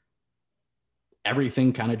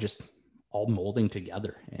everything kind of just all molding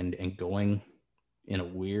together and going in a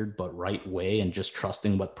weird but right way, and just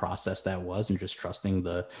trusting what process that was, and just trusting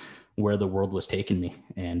where the world was taking me,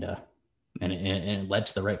 and it led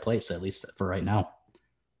to the right place, at least for right now.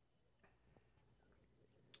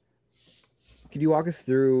 Could you walk us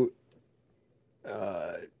through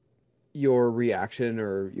your reaction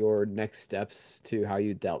or your next steps to how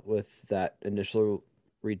you dealt with that initial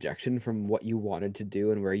rejection from what you wanted to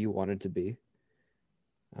do and where you wanted to be?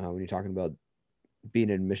 When you're talking about being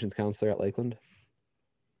an admissions counselor at Lakeland?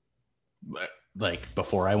 Like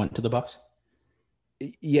before I went to the Bucks?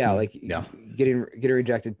 Yeah, like yeah. Getting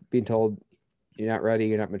rejected, being told you're not ready,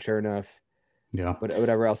 you're not mature enough. Yeah.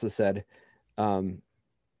 Whatever else is said. And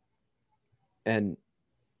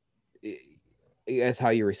I guess how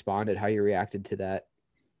you responded, how you reacted to that,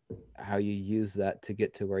 how you used that to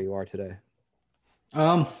get to where you are today.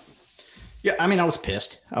 Yeah, I mean, I was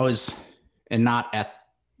pissed. And not at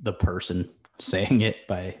the person saying it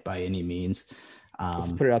by any means.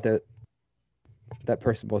 Let's put it out there. That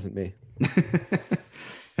person wasn't me.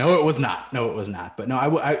 No, it was not. But no,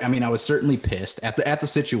 I mean, I was certainly pissed at the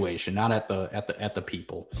situation, not at the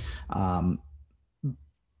people.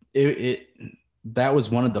 That was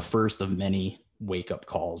one of the first of many wake up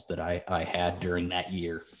calls that I had during that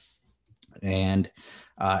year. And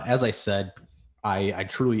as I said, I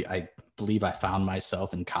truly believe I found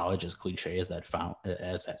myself in college, as cliche as that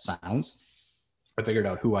sounds. I figured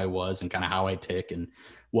out who I was and kind of how I tick and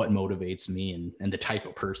what motivates me and the type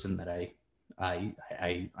of person that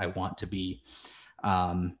I want to be.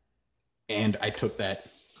 And I took that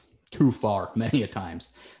too far many a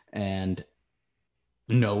times, and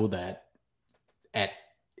know that at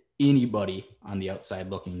anybody on the outside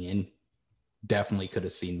looking in definitely could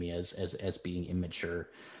have seen me as being immature,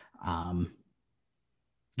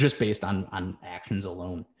 just based on actions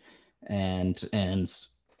alone. And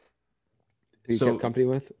who you kept company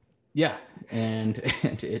with? Yeah. And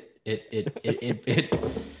it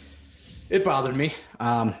bothered me.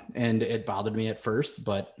 And it bothered me at first,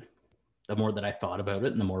 but the more that I thought about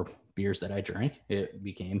it and the more beers that I drank, it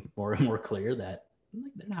became more and more clear that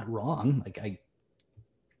they're not wrong.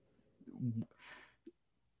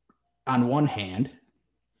 On one hand,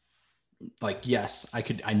 yes,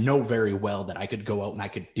 I know very well that I could go out and I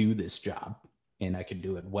could do this job and I could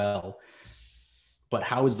do it well. but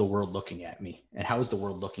how is the world looking at me, and how is the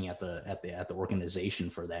world looking at the organization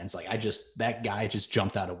for that? And it's like, that guy just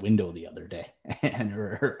jumped out a window the other day and,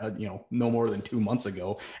 or no more than 2 months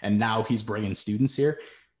ago. And now he's bringing students here.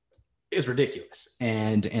 Is ridiculous.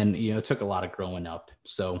 And it took a lot of growing up.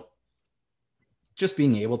 So just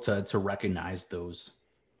being able to recognize those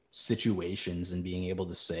situations and being able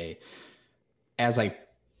to say, as I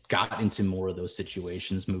got into more of those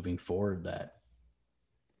situations moving forward, that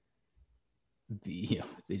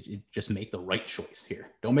just make the right choice here.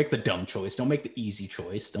 Don't make the dumb choice. Don't make the easy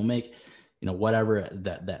choice. Don't make, whatever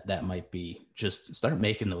that might be. Just start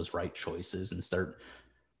making those right choices and start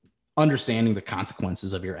understanding the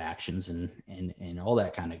consequences of your actions and all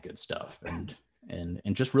that kind of good stuff. And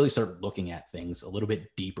just really start looking at things a little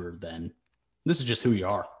bit deeper than this is just who you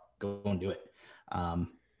are. Go and do it.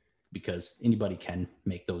 Because anybody can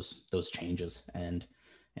make those changes and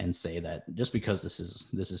say that just because this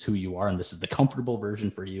is who you are and this is the comfortable version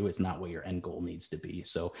for you, it's not what your end goal needs to be.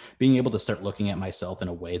 So being able to start looking at myself in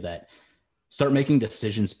a way that start making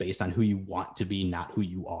decisions based on who you want to be, not who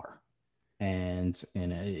you are. And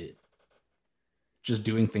just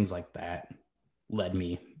doing things like that led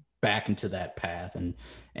me back into that path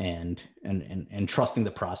and trusting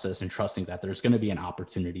the process and trusting that there's going to be an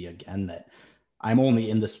opportunity again, that I'm only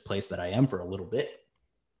in this place that I am for a little bit.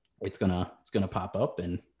 It's gonna pop up,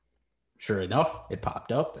 and sure enough, it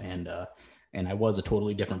popped up, and I was a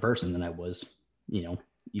totally different person than I was,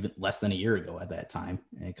 even less than a year ago at that time,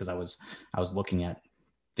 because I was looking at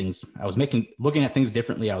things, looking at things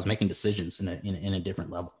differently. I was making decisions in a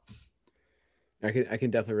different level. I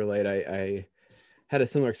can definitely relate. I had a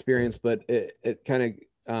similar experience, but it kind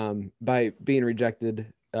of by being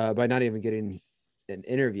rejected, by not even getting an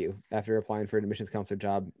interview after applying for an admissions counselor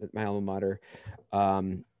job at my alma mater,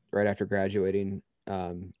 right after graduating.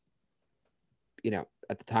 At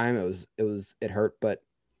the time it hurt, but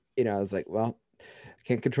I was like, well, I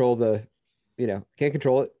can't control can't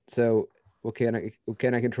control it. So what can I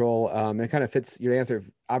control? And it kind of fits, your answer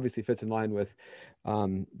obviously fits in line with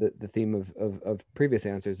the theme of previous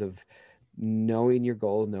answers of knowing your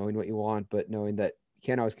goal, knowing what you want, but knowing that you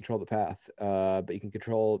can't always control the path, but you can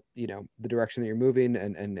control, the direction that you're moving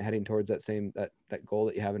and heading towards that goal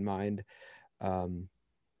that you have in mind.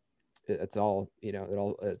 It's all,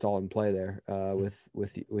 it's all in play there,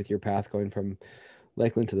 with your path going from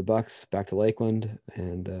Lakeland to the Bucks, back to Lakeland.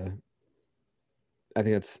 And I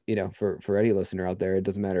think that's, for any listener out there, it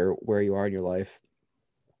doesn't matter where you are in your life.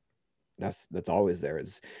 That's always there.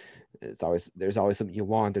 There's always something you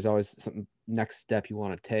want. There's always some next step you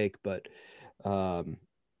want to take, but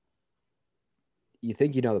you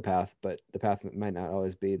think you know the path, but the path might not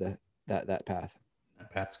always be that path. That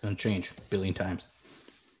path's going to change a billion times.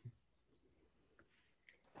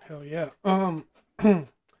 Hell yeah. Well,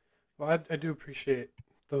 I do appreciate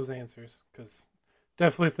those answers, because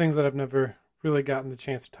definitely things that I've never really gotten the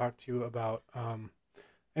chance to talk to you about. And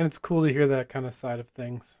it's cool to hear that kind of side of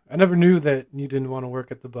things. I never knew that you didn't want to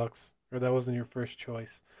work at the Bucks, or that wasn't your first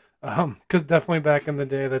choice. Because definitely back in the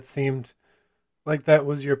day, that seemed like that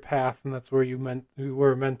was your path, and that's where you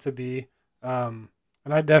were meant to be. And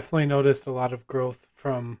I definitely noticed a lot of growth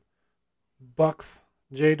from Bucks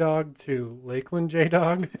J-Dog to Lakeland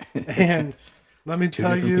J-Dog. And let me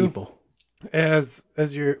tell you, people. as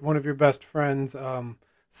one of your best friends,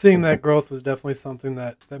 seeing that growth was definitely something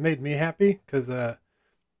that made me happy, because there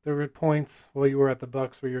were points while you were at the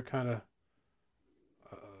Bucks where you're kind of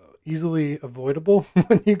easily avoidable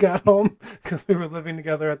when you got home, because we were living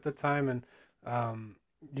together at the time, and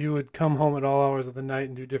you would come home at all hours of the night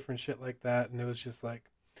and do different shit like that, and it was just like,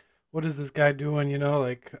 what is this guy doing?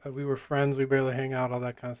 We were friends, we barely hang out, all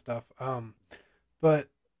that kind of stuff. But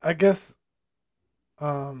I guess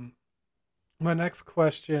my next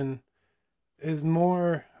question is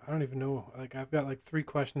more, I don't even know, I've got 3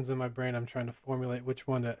 questions in my brain. I'm trying to formulate which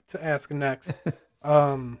one to ask next.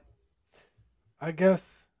 I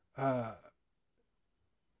guess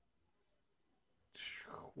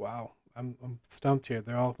wow, I'm stumped here.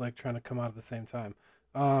 They're all trying to come out at the same time.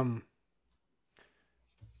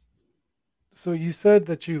 So you said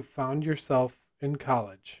that you found yourself in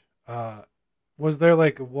college. Was there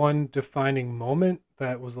one defining moment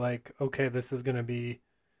that was okay, this is going to be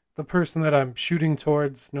the person that I'm shooting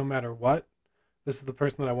towards no matter what? This is the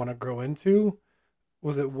person that I want to grow into?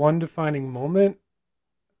 Was it one defining moment?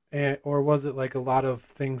 Or was it a lot of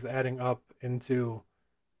things adding up into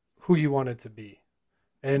who you wanted to be?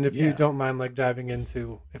 And if you don't mind diving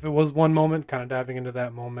into, if it was one moment, kind of diving into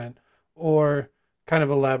that moment, or kind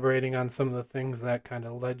of elaborating on some of the things that kind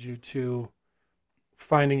of led you to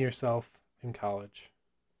finding yourself in college.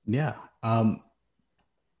 Yeah.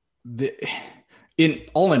 in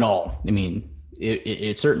all, I mean,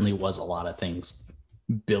 it certainly was a lot of things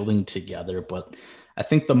building together, but I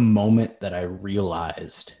think the moment that I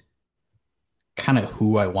realized kind of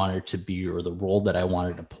who I wanted to be or the role that I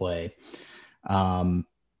wanted to play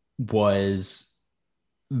was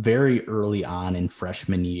very early on in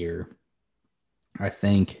freshman year. I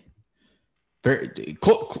think very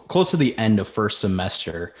close to the end of first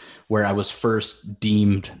semester, where I was first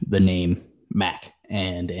deemed the name Mac,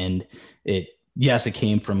 and it yes, it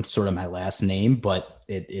came from sort of my last name, but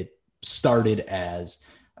it started as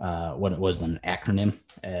what it was an acronym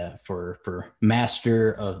for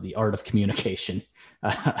Master of the Art of Communication,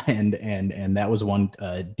 and that was one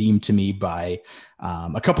deemed to me by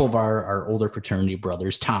a couple of our older fraternity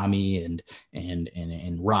brothers, Tommy and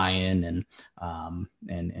Ryan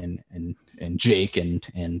and Jake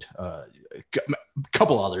and a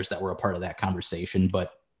couple others that were a part of that conversation.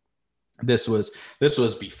 But this was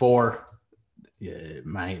before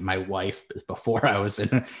my wife, before I was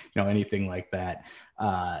in anything like that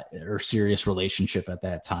or serious relationship at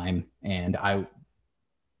that time. And I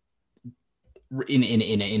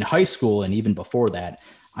in high school and even before that,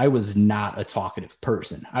 I was not a talkative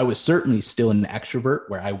person. I was certainly still an extrovert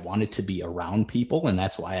where I wanted to be around people, and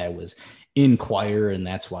that's why I was in choir, and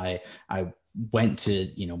that's why I went to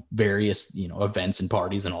various events and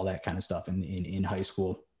parties and all that kind of stuff in high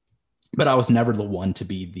school. But I was never the one to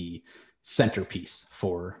be the centerpiece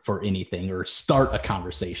for anything or start a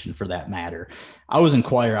conversation for that matter. I was in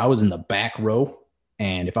choir. I was in the back row.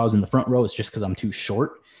 And if I was in the front row, it's just because I'm too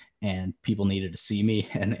short and people needed to see me.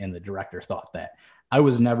 And the director thought that. I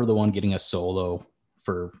was never the one getting a solo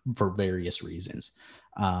for various reasons.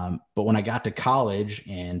 But when I got to college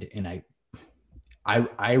and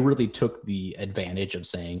I really took the advantage of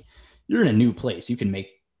saying, you're in a new place. You can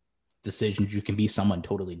make decisions. You can be someone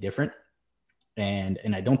totally different.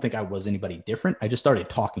 And I don't think I was anybody different. I just started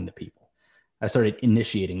talking to people. I started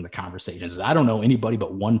initiating the conversations. I don't know anybody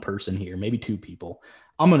but one person here, maybe two people.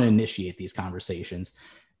 I'm going to initiate these conversations.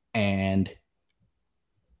 And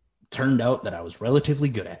turned out that I was relatively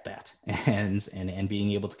good at that and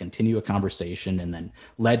being able to continue a conversation, and then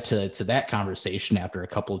led to that conversation after a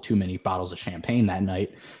couple of too many bottles of champagne that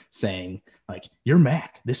night, saying like, you're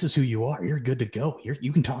Mac, this is who you are. You're good to go.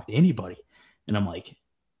 You can talk to anybody. And I'm like,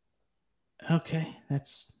 okay,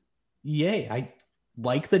 that's yay. I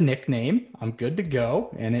like the nickname. I'm good to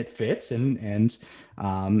go. And it fits. And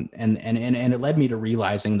it led me to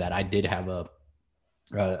realizing that I did have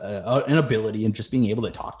an ability in just being able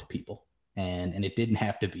to talk to people. And it didn't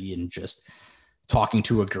have to be in just talking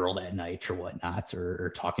to a girl that night or whatnot,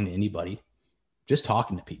 or talking to anybody, just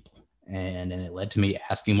talking to people. And it led to me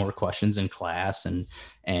asking more questions in class and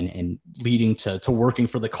leading to working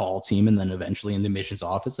for the call team, and then eventually in the admissions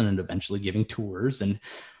office, and then eventually giving tours and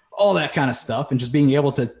all that kind of stuff, and just being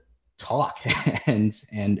able to talk and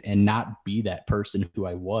not be that person who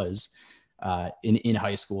I was in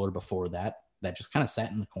high school or before that just kind of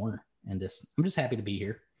sat in the corner. And I'm just happy to be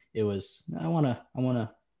here. It was, I want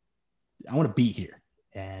to be here.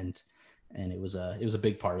 And it was a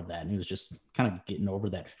big part of that. And it was just kind of getting over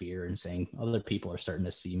that fear and saying other people are starting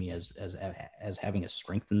to see me as having a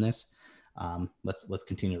strength in this. Let's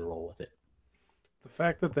continue to roll with it. The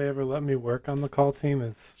fact that they ever let me work on the call team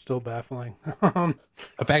is still baffling.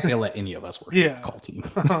 The fact they let any of us work on the call team.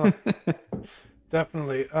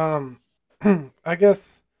 Definitely. I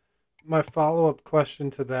guess my follow-up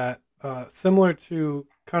question to that, similar to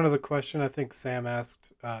kind of the question I think Sam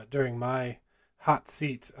asked during my hot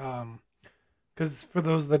seat, because for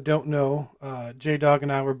those that don't know, J-Dog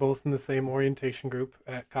and I were both in the same orientation group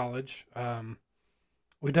at college.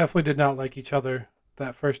 We definitely did not like each other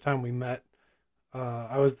that first time we met.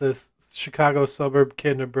 I was this Chicago suburb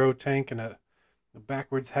kid in a bro tank and a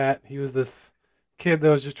backwards hat. He was this kid that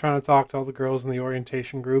was just trying to talk to all the girls in the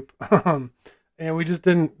orientation group. And we just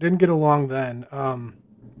didn't get along then.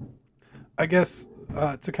 I guess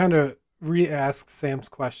to kind of re-ask Sam's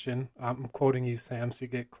question, I'm quoting you, Sam, so you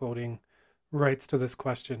get quoting rights to this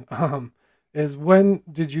question, is when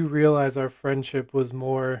did you realize our friendship was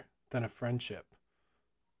more than a friendship?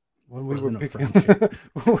 When we were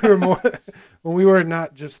when we were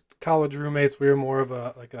not just college roommates, we were more of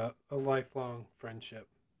a lifelong friendship.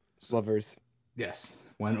 Lovers. Yes.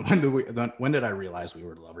 When did I realize we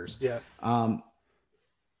were lovers? Yes.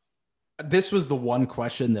 This was the one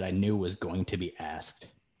question that I knew was going to be asked.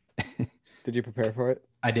 Did you prepare for it?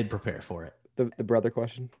 I did prepare for it. The brother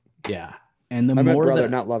question? Yeah. And the I more meant brother,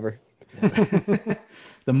 that, not lover.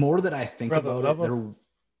 the more that I think Brother, about lover. it,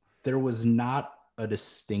 there was not a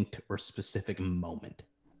distinct or specific moment.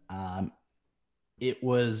 It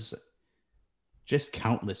was just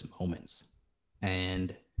countless moments.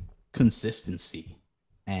 and consistency.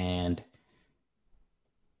 And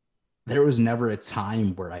there was never a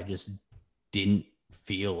time where I just didn't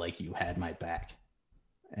feel like you had my back.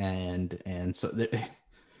 And so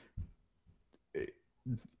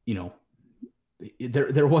you know,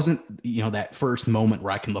 there wasn't, you know, that first moment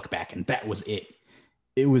where I can look back and that was it.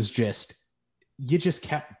 It was just, you just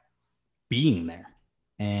kept being there.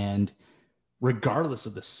 And regardless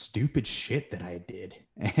of the stupid shit that I did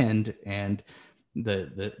and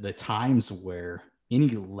the times where any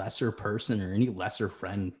lesser person or any lesser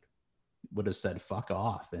friend would have said, fuck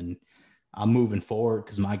off, and I'm moving forward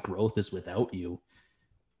because my growth is without you.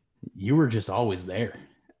 You were just always there.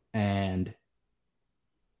 And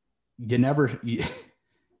you never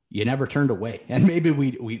turned away. And maybe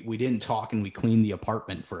we didn't talk and we cleaned the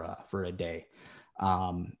apartment for a day.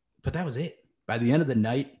 But that was it. By the end of the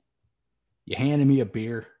night, you handed me a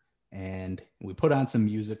beer and we put on some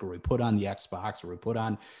music, or we put on the Xbox, or we put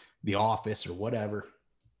on The Office or whatever.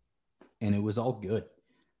 And it was all good.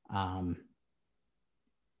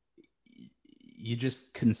 You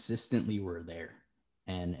just consistently were there.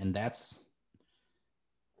 And that's,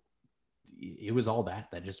 it was all that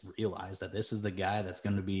just realized that this is the guy that's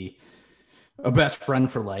going to be a best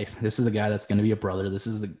friend for life. This is the guy that's going to be a brother. This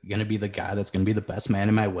is going to be the guy that's going to be the best man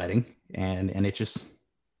in my wedding. And it just,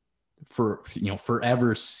 for, you know,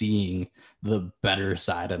 forever seeing the better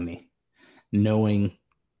side of me, knowing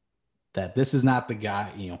that this is not the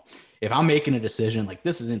guy, you know, if I'm making a decision, like,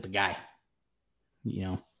 this isn't the guy, you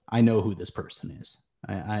know, I know who this person is.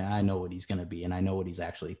 I know what he's going to be, and I know what he's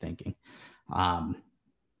actually thinking. So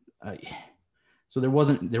there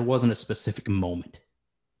wasn't a specific moment.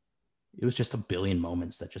 It was just a billion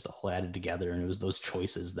moments that just all added together, and it was those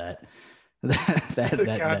choices that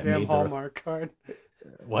goddamn Hallmark card.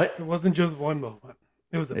 What? It wasn't just one moment.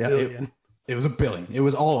 It was a billion. It was a billion. It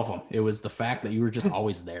was all of them. It was the fact that you were just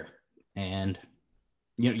always there. And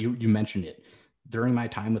you know, you mentioned it during my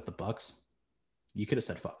time with the Bucks. You could have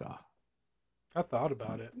said fuck off. I thought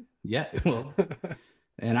about it. Yeah, well,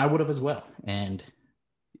 and I would have as well. And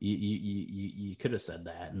you could have said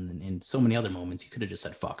that, and in so many other moments, you could have just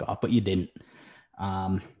said fuck off, but you didn't.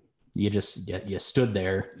 You stood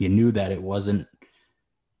there. You knew that it wasn't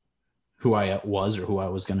who I was or who I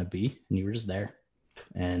was going to be, and you were just there.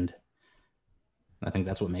 And I think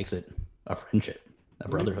that's what makes it a friendship, a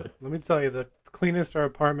brotherhood. Let me tell you, the cleanest our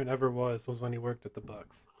apartment ever was when he worked at the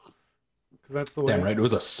Bucks. Because that's the way. Damn right, it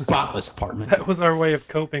was a spotless apartment. That was our way of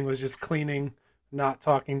coping, was just cleaning, not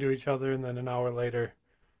talking to each other, and then an hour later,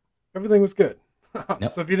 everything was good.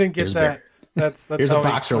 Yep. So if you didn't get that, that's here's a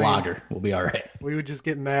boxer lager. We'll be all right. We would just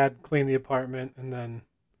get mad, clean the apartment, and then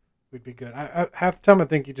we'd be good. I half the time I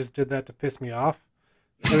think you just did that to piss me off.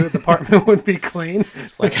 So the apartment would be clean.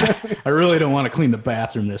 It's like, I really don't want to clean the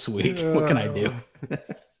bathroom this week. What can I do?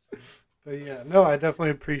 But yeah, no, I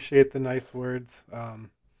definitely appreciate the nice words.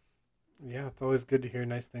 Yeah, it's always good to hear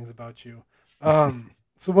nice things about you.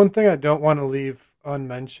 So one thing I don't want to leave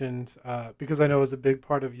unmentioned, because I know is a big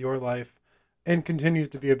part of your life and continues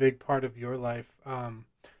to be a big part of your life. I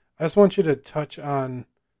just want you to touch on,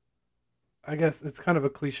 I guess it's kind of a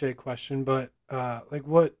cliche question, but like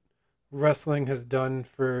what wrestling has done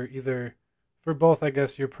for both, I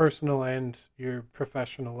guess, your personal and your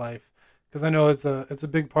professional life. Because I know it's a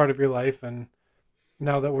big part of your life, and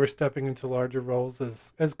now that we're stepping into larger roles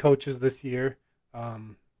as coaches this year,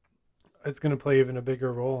 it's going to play even a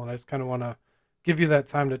bigger role. And I just kind of want to give you that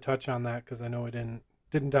time to touch on that, because I know we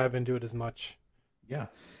didn't dive into it as much. Yeah.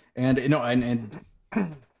 And, you know, and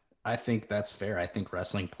I think that's fair. I think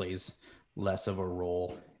wrestling plays less of a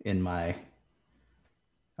role in my,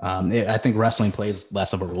 I think wrestling plays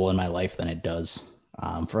less of a role in my life than it does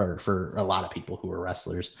for a lot of people who are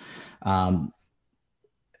wrestlers.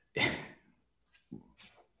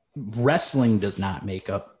 Wrestling does not make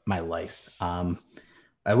up my life.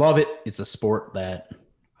 I love it. It's a sport that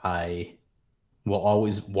I will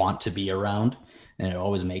always want to be around, and it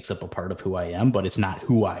always makes up a part of who I am, but it's not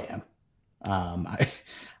who I am.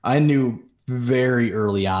 I knew very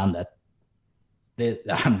early on that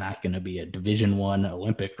I'm not going to be a Division I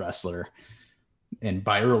Olympic wrestler. And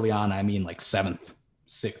by early on, I mean like 7th,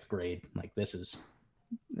 6th grade. Like, this is,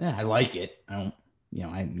 I like it. I don't,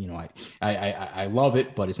 I love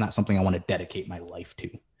it, but it's not something I want to dedicate my life to.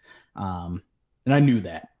 And I knew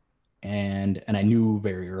that. And I knew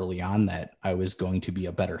very early on that I was going to be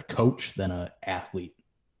a better coach than an athlete.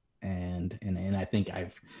 And I think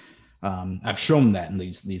I've shown that in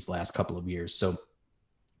these last couple of years. So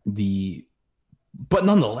but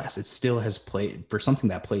nonetheless, it still has played, for something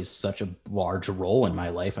that plays such a large role in my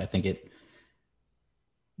life. I think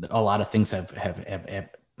a lot of things have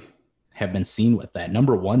have been seen with that.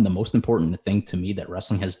 Number one, the most important thing to me that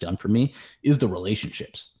wrestling has done for me is the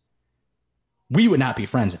relationships. We would not be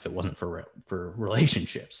friends if it wasn't for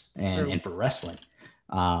relationships and for wrestling.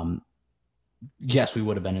 Yes, we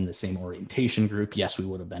would have been in the same orientation group. Yes, we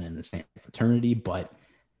would have been in the same fraternity, but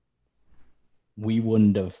we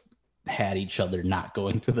wouldn't have had each other not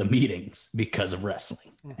going to the meetings because of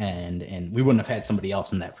wrestling. And we wouldn't have had somebody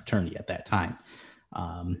else in that fraternity at that time,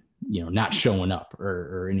 not showing up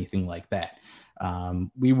or anything like that.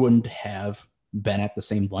 We wouldn't have been at the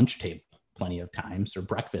same lunch table plenty of times or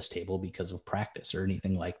breakfast table because of practice or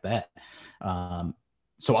anything like that.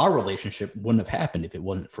 So our relationship wouldn't have happened if it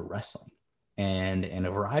wasn't for wrestling. And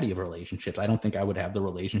a variety of relationships. I don't think I would have the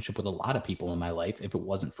relationship with a lot of people in my life if it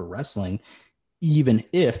wasn't for wrestling, even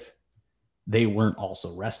if they weren't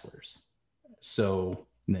also wrestlers. So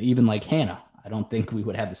even like Hannah, I don't think we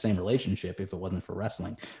would have the same relationship if it wasn't for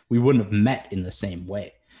wrestling. We wouldn't have met in the same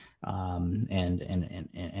way,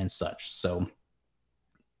 and such. So,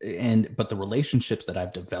 but the relationships that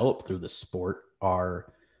I've developed through the sport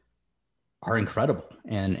are incredible,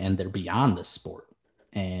 and they're beyond the sport.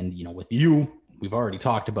 And, with you, we've already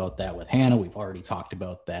talked about that. With Hannah, we've already talked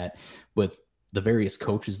about that. With the various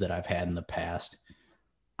coaches that I've had in the past,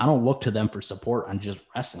 I don't look to them for support on just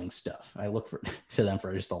wrestling stuff. I look to them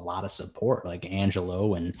for just a lot of support, like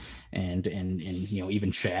Angelo and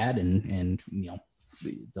even Chad and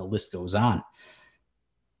the list goes on.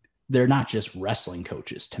 They're not just wrestling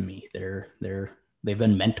coaches to me. They've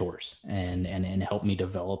been mentors and helped me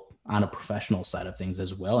develop on a professional side of things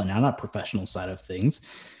as well. And on a professional side of things,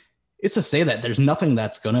 it's to say that there's nothing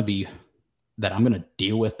that I'm going to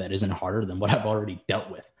deal with that isn't harder than what I've already dealt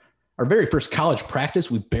with. Our very first college practice,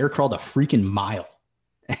 we bear crawled a freaking mile.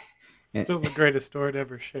 Still the greatest story to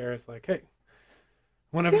ever share is like, hey,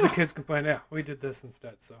 whenever the kids complain, we did this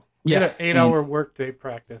instead. So we had an 8-hour workday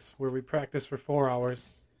practice where we practiced for 4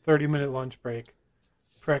 hours, 30-minute lunch break.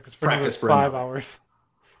 Practice for another 5 hours.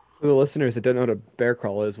 For the listeners that don't know what a bear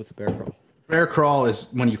crawl is, what's a bear crawl? Bear crawl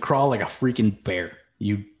is when you crawl like a freaking bear.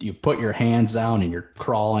 You put your hands down and you're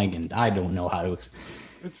crawling, and I don't know how to.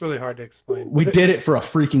 It's really hard to explain. We did it for a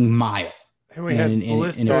freaking mile. And we had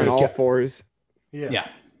blisters on all fours. Yeah.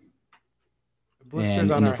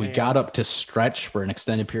 And if we got up to stretch for an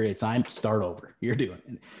extended period of time, start over. You're doing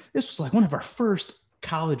it. This was like one of our first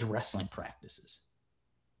college wrestling practices.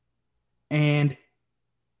 And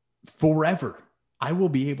forever, I will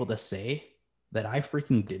be able to say that I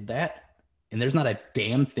freaking did that. And there's not a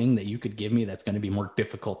damn thing that you could give me that's going to be more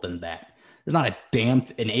difficult than that. There's not a damn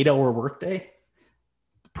an 8-hour workday.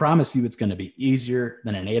 Promise you it's going to be easier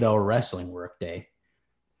than an 8-hour wrestling workday.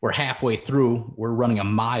 We're halfway through. We're running a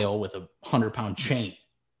mile with a 100-pound chain.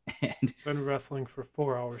 And been wrestling for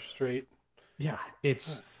 4 hours straight. Yeah,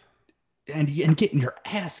 and getting your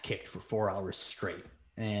ass kicked for 4 hours straight.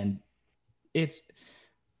 And it's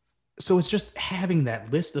just having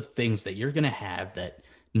that list of things that you're going to have that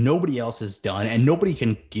nobody else has done and nobody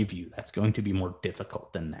can give you that's going to be more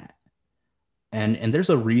difficult than that. And there's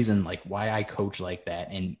a reason like why I coach like that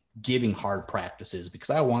and giving hard practices, because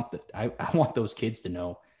I want those kids to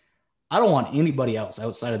know I don't want anybody else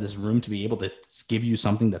outside of this room to be able to give you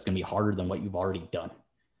something that's going to be harder than what you've already done.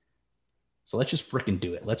 So let's just freaking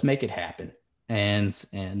do it. Let's make it happen. And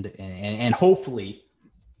hopefully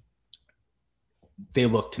they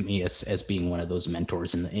look to me as being one of those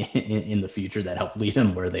mentors in the future that help lead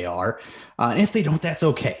them where they are. And if they don't, that's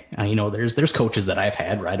okay. There's coaches that I've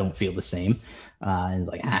had where I don't feel the same. And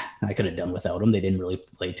like, I could have done without them. They didn't really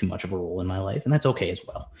play too much of a role in my life, and that's okay as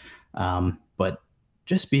well. But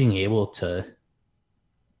just being able to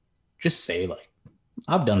just say like,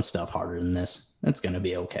 I've done stuff harder than this. It's going to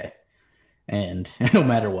be okay. And no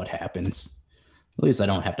matter what happens, at least I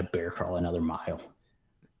don't have to bear crawl another mile.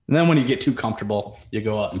 And then when you get too comfortable, you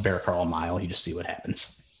go out and bear crawl a mile. You just see what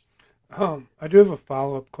happens. I do have a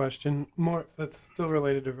follow-up question, more that's still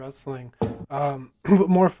related to wrestling, but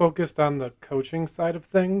more focused on the coaching side of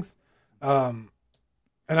things. And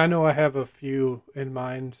I know I have a few in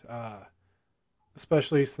mind,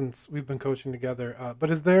 especially since we've been coaching together.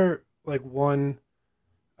 But is there like one,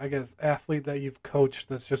 I guess, athlete that you've coached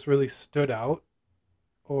that's just really stood out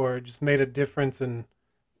or just made a difference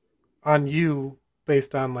on you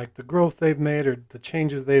based on like the growth they've made or the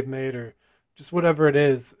changes they've made or just whatever it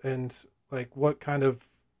is, and like what kind of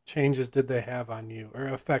changes did they have on you or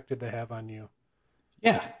effect did they have on you?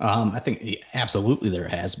 Yeah, I think absolutely there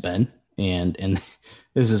has been, and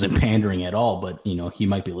this isn't pandering at all, but he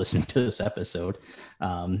might be listening to this episode.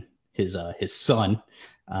 His son,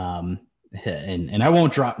 and I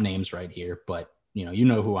won't drop names right here, but you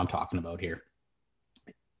know who I'm talking about here.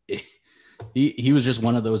 he was just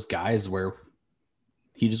one of those guys where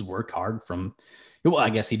he just worked hard from, well, I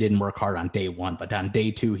guess he didn't work hard on day one, but on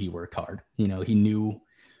day two, he worked hard. You know, he knew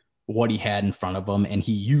what he had in front of him and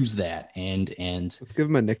he used that. And let's give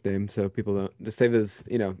him a nickname so people don't just save his,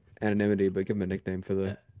 anonymity, but give him a nickname for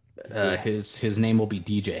the his name will be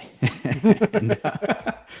DJ.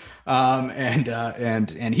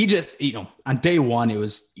 and he just, on day one, it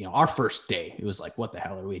was, our first day, it was like, what the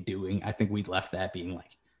hell are we doing? I think we left that being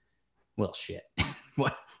like, well, shit,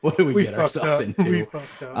 what did we get ourselves into?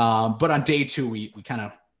 But on day two, we kind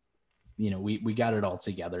of, we got it all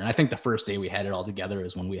together. And I think the first day we had it all together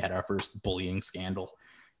is when we had our first bullying scandal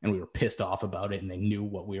and we were pissed off about it and they knew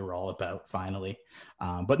what we were all about finally.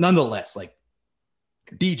 But nonetheless, like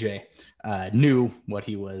DJ knew what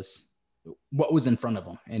was in front of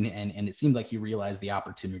him. And it seemed like he realized the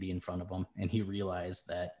opportunity in front of him. And he realized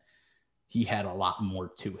that he had a lot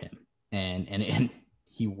more to him. And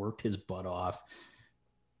he worked his butt off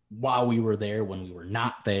while we were there, when we were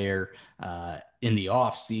not there, in the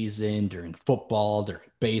off season, during football, during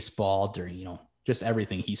baseball, during, just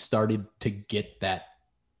everything. He started to get that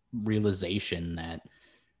realization that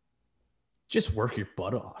just work your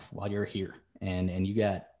butt off while you're here. And you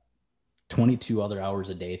got 22 other hours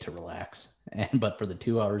a day to relax. But for the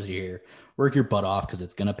 2 hours you're here, work your butt off because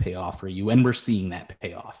it's going to pay off for you. And we're seeing that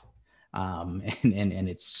pay off. And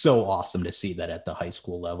it's so awesome to see that at the high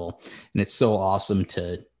school level. And it's so awesome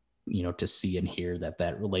to see and hear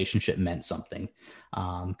that relationship meant something.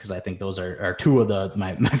 Because I think those are two of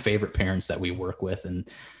my favorite parents that we work with, and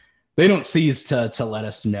they don't cease to let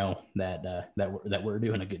us know that we're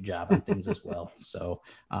doing a good job on things as well. So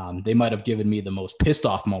they might have given me the most pissed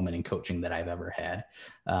off moment in coaching that I've ever had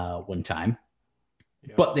one time,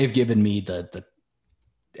 but they've given me the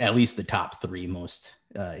at least the top three most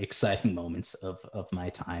exciting moments of my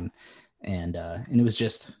time. And it was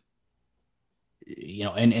just,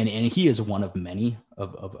 and he is one of many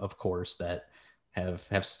of course that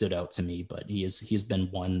have stood out to me, but he's been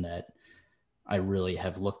one that I really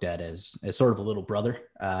have looked at as sort of a little brother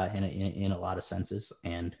in a lot of senses,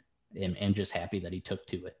 and just happy that he took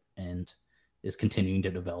to it and is continuing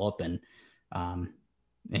to develop, and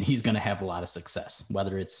he's going to have a lot of success,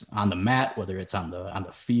 whether it's on the mat, whether it's on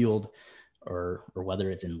the field, or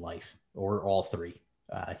whether it's in life, or all three.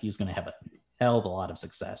 He's going to have a hell of a lot of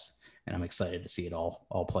success, and I'm excited to see it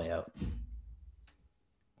all play out.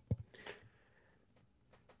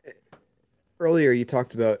 Earlier, you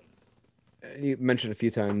mentioned a few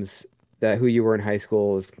times that who you were in high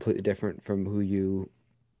school is completely different from who you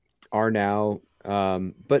are now.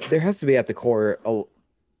 But there has to be at the core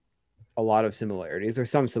a lot of similarities, or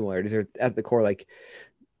some similarities, or at the core, like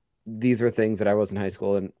these are things that I was in high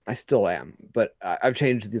school and I still am, but I've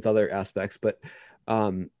changed these other aspects. But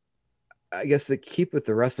I guess to keep with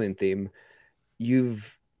the wrestling theme,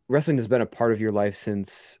 wrestling has been a part of your life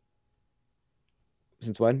since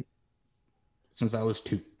when? Since I was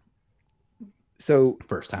 2. So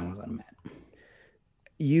first time I was on a mat.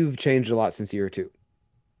 You've changed a lot since you were 2.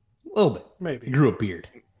 A little bit. Maybe. You grew a beard.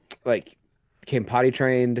 Like became potty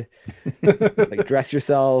trained, like dress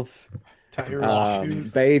yourself, tie your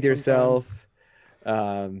shoes, bathe yourself.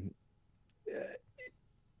 You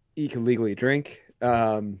can legally drink.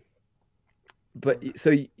 But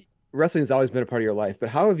so wrestling has always been a part of your life, but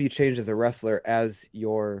how have you changed as a wrestler as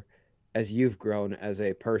you've grown as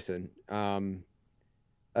a person?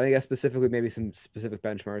 I guess specifically maybe some specific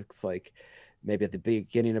benchmarks, like maybe at the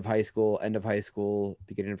beginning of high school, end of high school,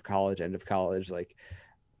 beginning of college, end of college. Like,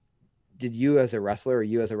 did you as a wrestler or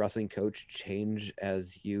you as a wrestling coach change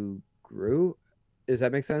as you grew? Does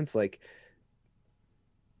that make sense? Like,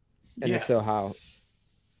 and if so, how?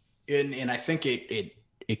 And I think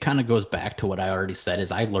it kind of goes back to what I already said, is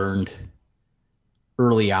I learned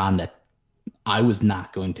early on that I was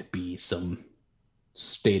not going to be some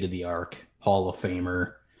state-of-the-art Hall of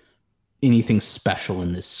Famer, anything special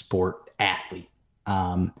in this sport athlete.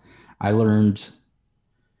 I learned,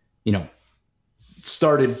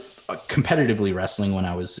 started competitively wrestling when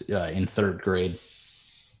I was in 3rd grade.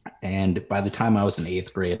 And by the time I was in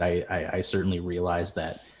 8th grade, I certainly realized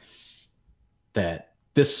that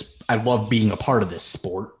I love being a part of this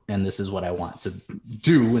sport, and this is what I want to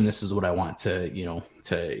do. And this is what I want to,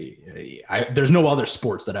 there's no other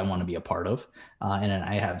sports that I want to be a part of. And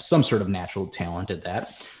I have some sort of natural talent at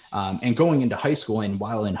that. And going into high school, and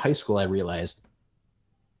while in high school, I realized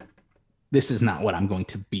this is not what I'm going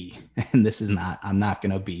to be. And I'm not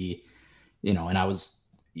going to be, and I was,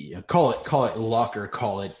 call it luck, or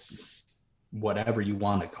call it whatever you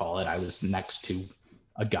want to call it. I was next to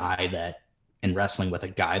a guy in wrestling with a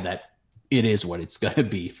guy that it is what it's going to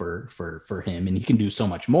be for him. And he can do so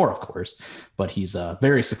much more, of course, but he's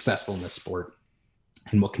very successful in this sport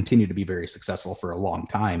and will continue to be very successful for a long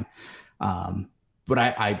time. But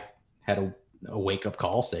I had a wake up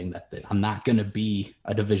call saying that I'm not going to be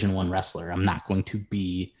a Division I wrestler. I'm not going to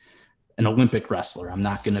be an Olympic wrestler. I'm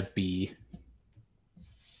not going to be,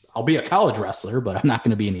 I'll be a college wrestler, but I'm not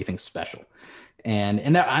going to be anything special.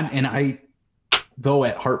 And I, though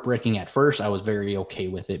at heartbreaking at first, I was very okay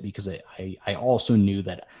with it because I also knew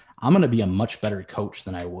that I'm going to be a much better coach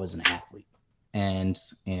than I was an athlete. And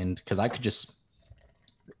because I could just,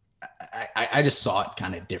 I just saw it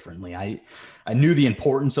kind of differently. I knew the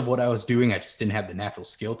importance of what I was doing. I just didn't have the natural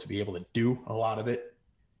skill to be able to do a lot of it.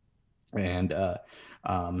 And the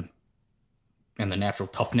natural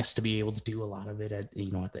toughness to be able to do a lot of it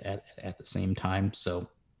at the same time. So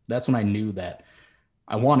that's when I knew that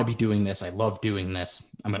I want to be doing this. I love doing this.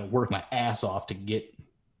 I'm going to work my ass off to get,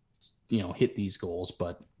 hit these goals.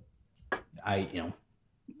 But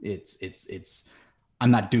it's I'm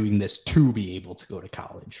not doing this to be able to go to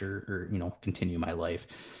college or continue my life.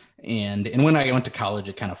 And when I went to college,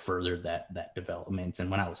 it kind of furthered that development. And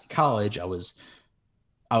when I was in college, it was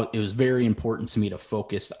very important to me to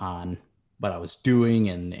focus on what I was doing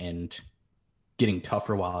and getting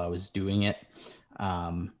tougher while I was doing it.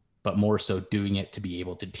 But more so doing it to be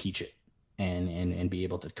able to teach it and be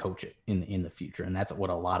able to coach it in the future. And that's what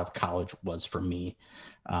a lot of college was for me,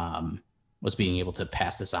 was being able to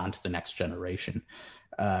pass this on to the next generation.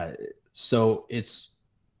 So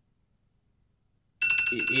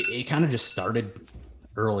it kind of just started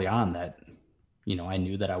early on that, I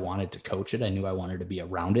knew that I wanted to coach it. I knew I wanted to be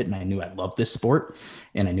around it, and I knew I loved this sport,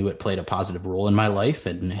 and I knew it played a positive role in my life.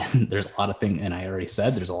 And there's a lot of things, and I already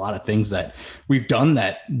said, there's a lot of things that we've done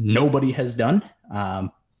that nobody has done.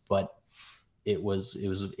 But it was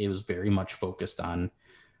very much focused on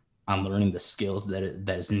learning the skills that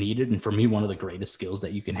is needed. And for me, one of the greatest skills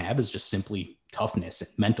that you can have is just simply toughness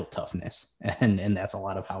and mental toughness. And that's a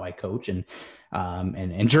lot of how I coach. And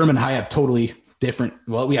German and I have totally different,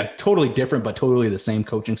 we have totally different, but totally the same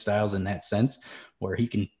coaching styles in that sense, where he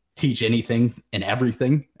can teach anything and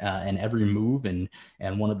everything, and every move, and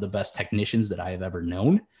one of the best technicians that I have ever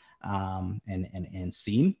known, and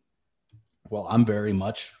seen. Well, I'm very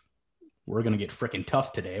much, we're going to get freaking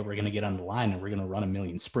tough today. We're going to get on the line and we're going to run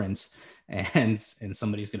 1,000,000 sprints, and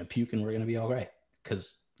somebody's going to puke and we're going to be all right,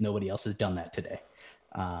 because nobody else has done that today.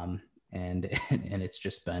 And it's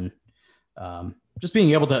just been, just being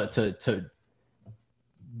able to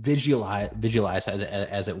visualize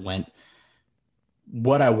as it went,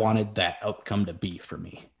 what I wanted that outcome to be for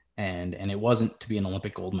me. And it wasn't to be an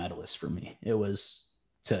Olympic gold medalist for me. It was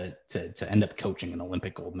to end up coaching an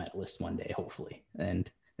Olympic gold medalist one day, hopefully, and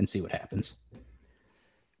see what happens.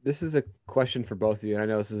 This is a question for both of you. And I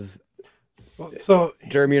know this is, so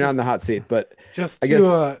Jeremy, you're not in the hot seat, but just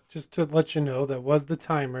to let you know, that was the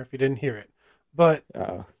timer if you didn't hear it, but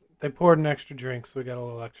they poured an extra drink, so we got a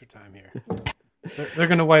little extra time here. They're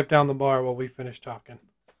going to wipe down the bar while we finish talking.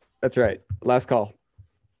 That's right. Last call.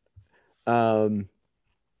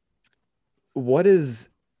 What is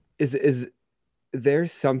there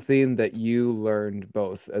something that you learned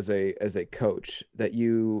both as a coach that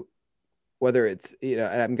you, whether it's,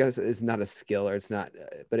 I'm guessing it's not a skill or it's not,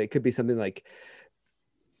 but it could be something like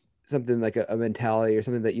a mentality or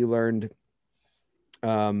something that you learned,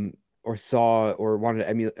 or saw or wanted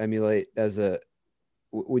to emulate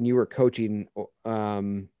when you were coaching,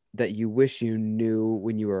 that you wish you knew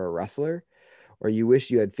when you were a wrestler, or you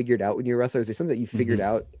wish you had figured out when you were a wrestler? Is there something that you figured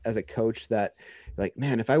out as a coach that, like,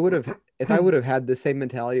 man, if I would have had the same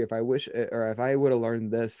mentality, or if I would have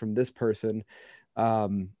learned this from this person,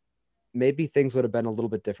 maybe things would have been a little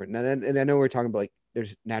bit different. And I know we're talking about, like,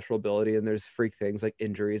 there's natural ability and there's freak things like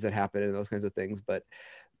injuries that happen and those kinds of things. But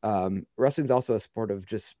wrestling's also a sport of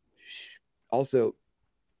just also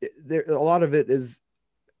there. A lot of it is,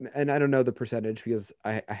 and I don't know the percentage because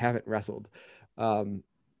I haven't wrestled.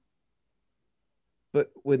 But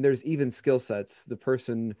when there's even skill sets, the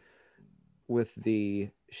person with the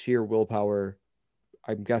sheer willpower,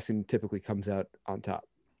 I'm guessing, typically comes out on top.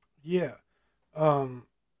 Yeah.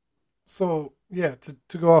 So yeah,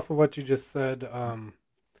 to go off of what you just said,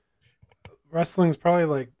 wrestling's probably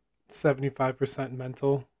like 75%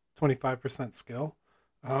 mental, 25% skill.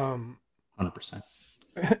 100%.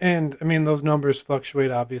 And I mean, those numbers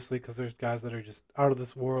fluctuate obviously, because there's guys that are just out of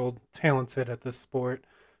this world talented at this sport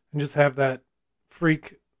and just have that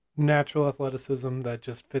freak natural athleticism that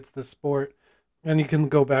just fits this sport. And you can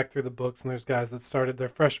go back through the books, and there's guys that started their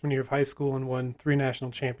freshman year of high school and won 3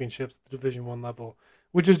 national championships at the Division I level,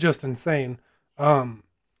 which is just insane.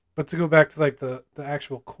 But to go back to like the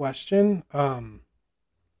actual question,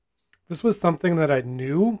 this was something that I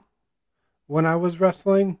knew when I was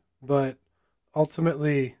wrestling, but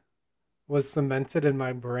ultimately was cemented in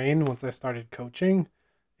my brain once I started coaching.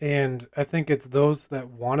 And I think it's those that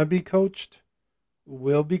want to be coached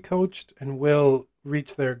will be coached and will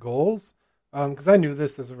reach their goals. Because I knew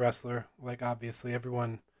this as a wrestler. Like, obviously,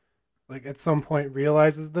 everyone, like, at some point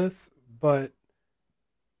realizes this, but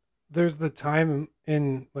there's the time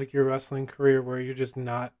in, like, your wrestling career where you're just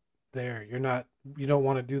not there. You don't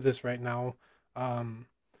want to do this right now. Um,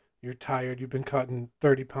 you're tired. You've been cutting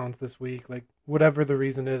 30 pounds this week. Like, whatever the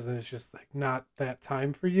reason is, and it's just, like, not that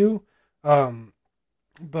time for you. Um,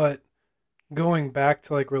 but going back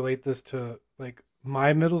to like relate this to like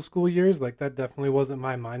my middle school years, like that definitely wasn't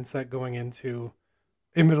my mindset going into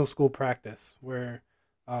a middle school practice where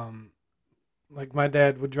um like my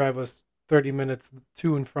dad would drive us 30 minutes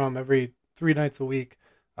to and from every 3 nights a week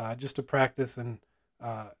just to practice, and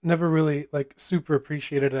never really like super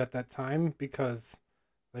appreciated it at that time because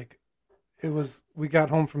like it was, we got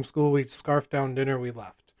home from school, we scarfed down dinner, we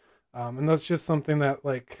left. And that's just something that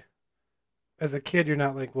like as a kid, you're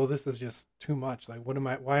not like, well, this is just too much. Like,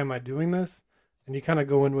 why am I doing this? And you kind of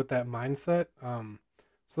go in with that mindset.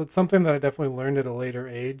 So it's something that I definitely learned at a later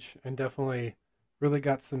age and definitely really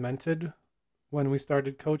got cemented when we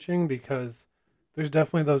started coaching, because there's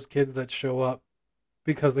definitely those kids that show up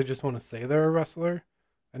because they just want to say they're a wrestler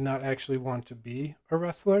and not actually want to be a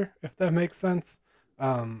wrestler, if that makes sense.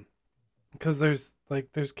 Because there's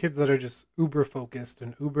kids that are just uber focused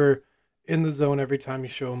and uber in the zone every time you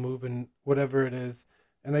show a move and whatever it is,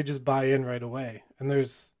 and they just buy in right away. And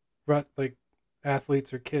there's like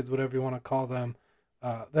athletes or kids, whatever you want to call them,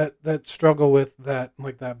 that struggle with that,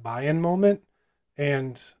 like that buy-in moment.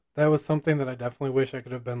 And that was something that I definitely wish I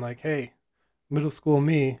could have been like, hey, middle school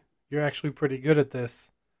me, you're actually pretty good at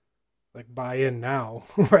this. Like, buy in now,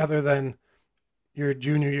 rather than your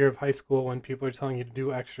junior year of high school when people are telling you to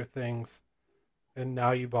do extra things, and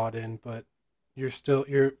now you bought in, but you're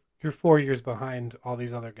 4 years behind all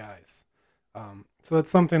these other guys. So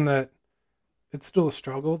that's something that it's still a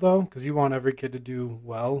struggle though, because you want every kid to do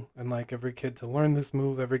well and like every kid to learn this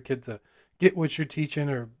move, every kid to get what you're teaching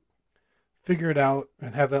or figure it out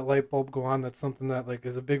and have that light bulb go on. That's something that like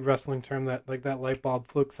is a big wrestling term, that like that light bulb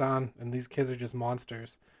flicks on and these kids are just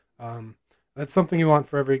monsters. That's something you want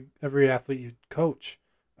for every athlete you coach.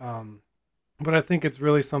 But I think it's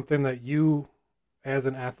really something that you as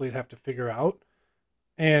an athlete have to figure out,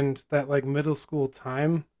 and that like middle school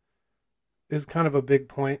time is kind of a big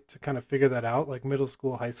point to kind of figure that out, like middle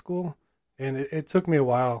school, high school. And it took me a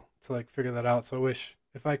while to like figure that out. So I wish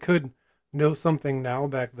if I could know something now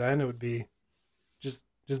back then, it would be just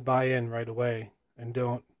buy in right away and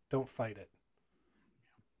don't fight it.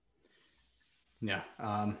 Yeah.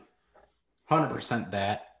 100%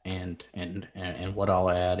 that. And what I'll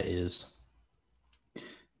add is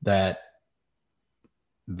that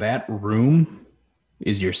room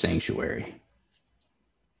is your sanctuary.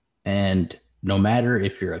 And no matter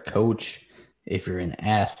if you're a coach, if you're an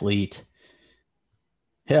athlete,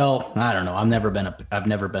 hell, I don't know. I've never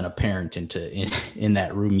been a parent in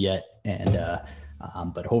that room yet. And,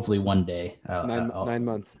 but hopefully one day, 9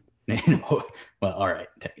 months. Well, all right.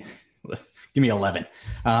 Give me 11.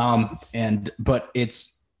 But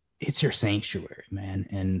it's your sanctuary, man.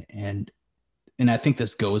 And I think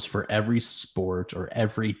this goes for every sport or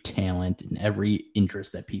every talent and every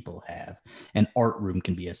interest that people have. An art room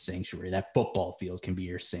can be a sanctuary. That football field can be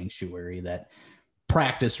your sanctuary. That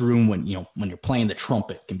practice room when you're playing the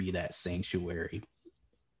trumpet can be that sanctuary.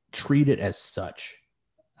 Treat it as such,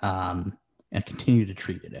 and continue to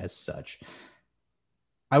treat it as such.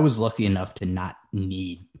 I was lucky enough to not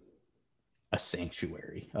need a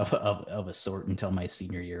sanctuary of a sort until my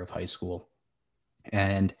senior year of high school.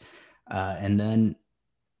 And then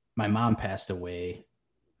my mom passed away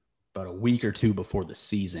about a week or two before the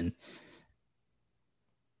season.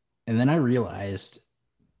 And then I realized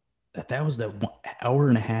that was that 1 hour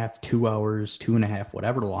and a half, 2 hours, 2.5,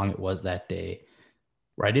 whatever long it was that day,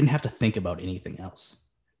 where I didn't have to think about anything else.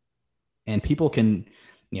 And people can,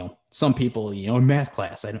 some people, in math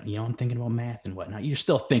class, I'm thinking about math and whatnot. You're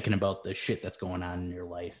still thinking about the shit that's going on in your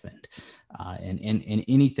life and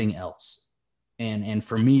anything else. And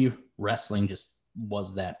for me, wrestling just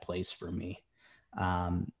was that place for me.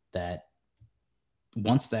 That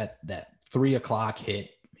once that 3 o'clock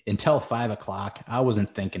hit, until 5 o'clock, I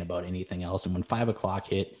wasn't thinking about anything else. And when 5 o'clock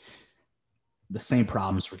hit, the same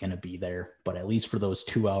problems were going to be there. But at least for those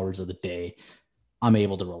 2 hours of the day, I'm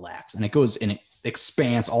able to relax. And it goes and it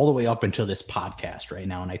expands all the way up into this podcast right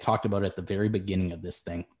now. And I talked about it at the very beginning of this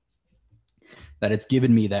thing. that it's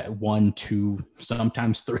given me that 1, 2,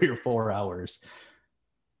 sometimes 3 or 4 hours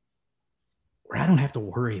where I don't have to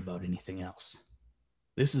worry about anything else.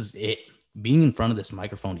 This is it. Being in front of this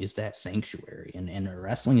microphone is that sanctuary, and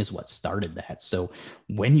wrestling is what started that. So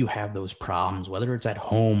when you have those problems, whether it's at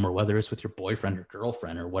home or whether it's with your boyfriend or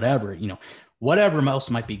girlfriend or whatever, whatever else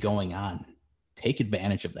might be going on, take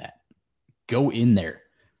advantage of that. Go in there,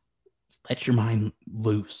 let your mind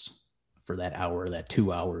loose for that hour, that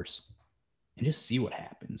 2 hours, and just see what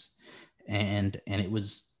happens. And it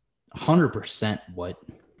was 100% what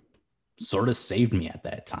sort of saved me at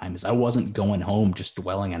that time, is I wasn't going home just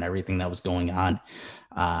dwelling on everything that was going on.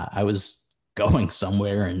 I was going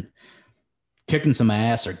somewhere and kicking some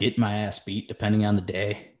ass or getting my ass beat, depending on the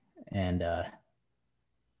day. And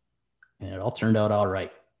it all turned out all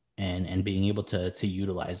right. And being able to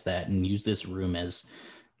utilize that and use this room as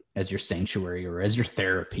your sanctuary or as your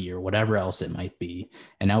therapy or whatever else it might be.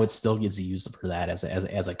 And now it still gets used for that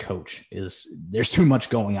as a coach. Is there's too much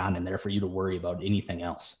going on in there for you to worry about anything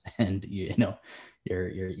else. And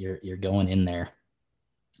you're going in there.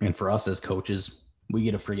 And for us as coaches, we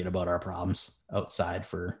get to forget about our problems outside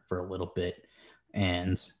for a little bit.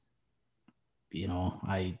 And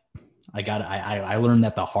I learned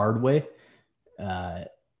that the hard way.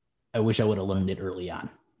 I wish I would have learned it early on.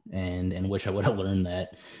 And wish I would have learned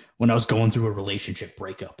that when I was going through a relationship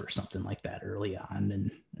breakup or something like that early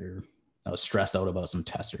on, or I was stressed out about some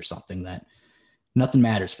tests or something, that nothing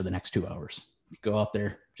matters for the next 2 hours. Go out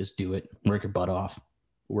there, just do it, work your butt off,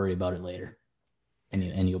 worry about it later,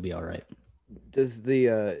 and you'll be all right. Does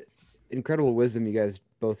the incredible wisdom you guys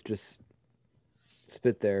both just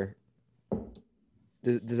spit there,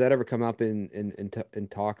 does that ever come up in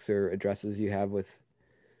talks or addresses you have with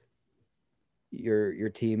your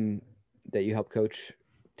team that you help coach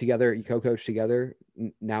together, you co-coach together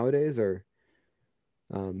nowadays? Or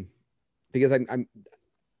because I'm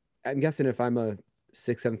guessing if I'm a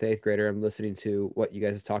 6th, 7th, 8th grader, I'm listening to what you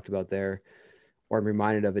guys have talked about there, or I'm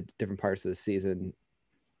reminded of it different parts of the season.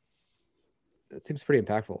 That seems pretty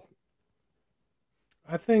impactful.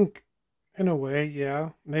 I think in a way,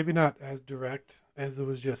 yeah, maybe not as direct as it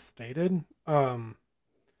was just stated. But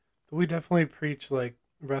we definitely preach like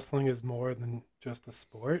wrestling is more than just a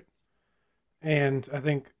sport. And I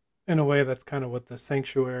think in a way that's kind of what the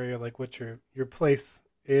sanctuary, or like what your place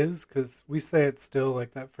is, because we say it's still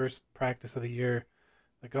like that first practice of the year,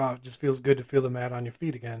 like, oh, it just feels good to feel the mat on your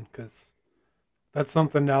feet again, because that's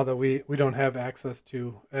something now that we don't have access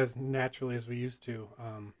to as naturally as we used to.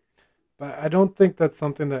 But I don't think that's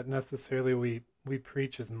something that necessarily we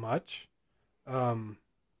preach as much.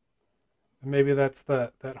 Maybe that's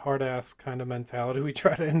that hard ass kind of mentality we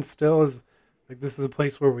try to instill, is like, this is a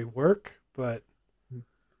place where we work, but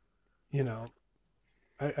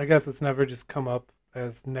I guess it's never just come up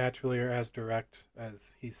as naturally or as direct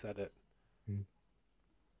as he said it.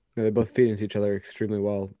 They both feed into each other extremely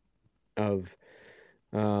well, of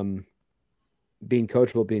being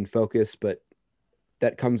coachable, being focused, but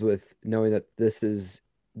that comes with knowing that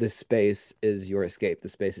this space is your escape. The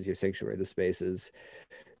space is your sanctuary. The space is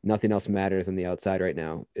nothing else matters on the outside right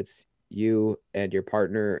now. It's you and your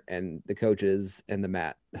partner and the coaches and the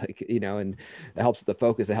mat, and it helps with the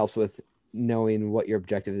focus. It helps with knowing what your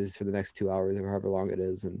objective is for the next 2 hours or however long it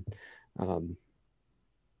is. And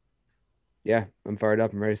yeah, I'm fired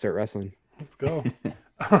up. I'm ready to start wrestling. Let's go.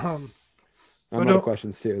 I'm out of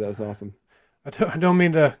questions too. That was awesome. I don't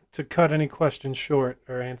mean to cut any questions short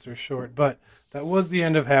or answers short, but that was the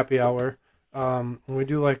end of happy hour. And we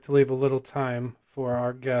do like to leave a little time for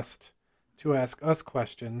our guest to ask us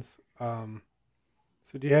questions.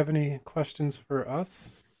 So do you have any questions for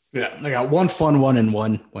us? Yeah, I got one fun one and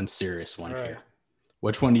one serious one here.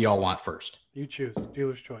 Which one do y'all want first? You choose.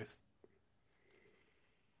 Dealer's choice.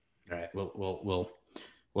 All right,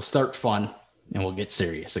 we'll start fun and we'll get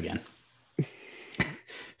serious again.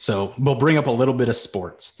 So we'll bring up a little bit of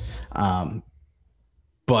sports,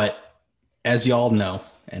 but as y'all know,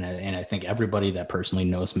 and I think everybody that personally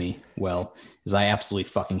knows me well, is I absolutely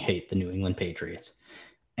fucking hate the New England Patriots.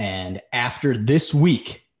 And after this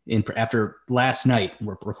week, after last night,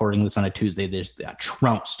 we're recording this on a Tuesday, they got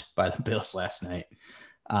trounced by the Bills last night.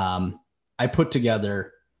 I put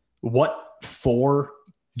together what 4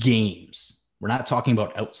 games, we're not talking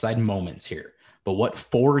about outside moments here, but what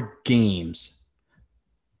 4 games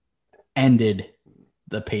ended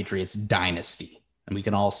the Patriots dynasty. And we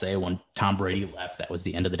can all say when Tom Brady left, that was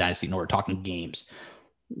the end of the dynasty. No, we're talking games.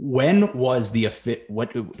 When was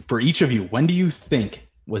for each of you, when do you think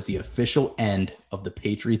was the official end of the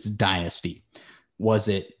Patriots dynasty? Was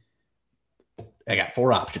it, I got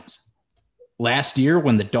 4 options. Last year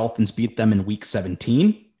when the Dolphins beat them in week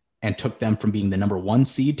 17, and took them from being the number 1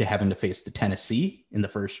 seed to having to face the Tennessee in the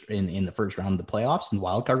first round of the playoffs in the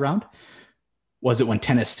wild card round? Was it when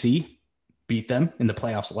Tennessee beat them in the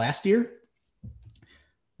playoffs last year?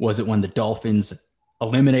 Was it when the Dolphins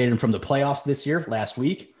eliminated them from the playoffs this year, last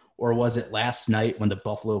week? Or was it last night when the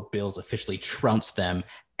Buffalo Bills officially trounced them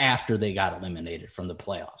after they got eliminated from the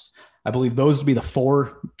playoffs? I believe those would be the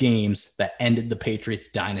 4 games that ended the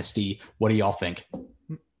Patriots dynasty. What do y'all think?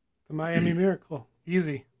 The Miami Miracle.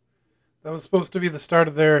 Easy. That was supposed to be the start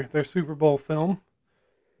of their Super Bowl film,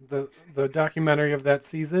 the documentary of that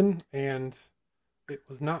season, and it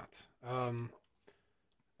was not.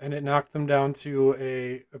 And it knocked them down to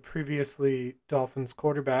a previously Dolphins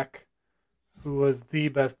quarterback who was the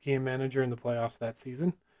best game manager in the playoffs that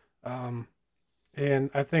season.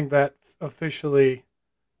 And I think that officially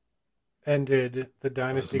ended the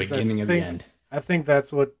dynasty. The beginning of the end. I think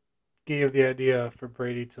that's what gave the idea for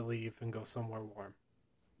Brady to leave and go somewhere warm.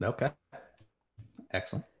 Okay.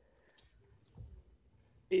 Excellent.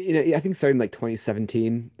 I think starting like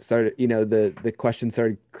 2017 started, the question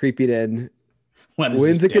started creeping in.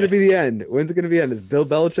 When's it going to be the end? When's it going to be the end? Is Bill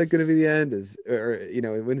Belichick going to be the end?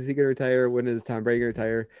 When is he going to retire? When is Tom Brady going to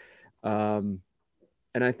retire?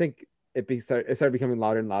 And I think it started becoming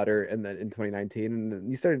louder and louder. And then in 2019, and then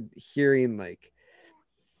you started hearing like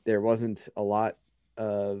there wasn't a lot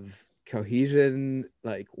of cohesion,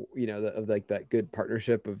 like, of like that good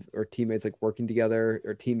partnership or teammates like working together,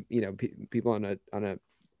 or team, people on a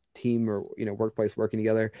team or, workplace working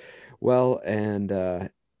together well. And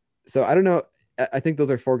so I don't know. I think those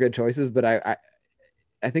are 4 good choices, but I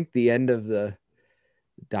think the end of the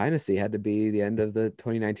dynasty had to be the end of the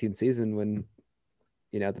 2019 season when,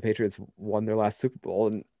 the Patriots won their last Super Bowl,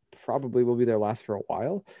 and probably will be their last for a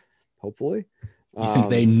while, hopefully. You think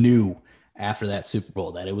they knew after that Super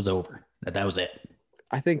Bowl that it was over, that was it?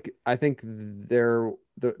 I think they're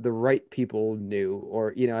the right people knew,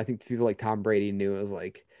 or, I think people like Tom Brady knew. It was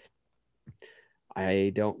like,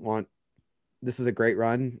 this is a great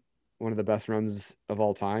run, one of the best runs of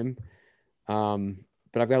all time.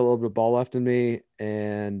 But I've got a little bit of ball left in me,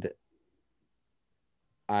 and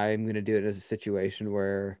I'm going to do it as a situation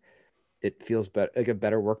where it feels better, like a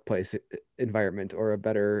better workplace environment, or a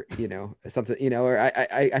better, something, or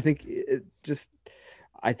I think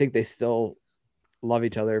I think they still love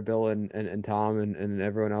each other, Bill and Tom and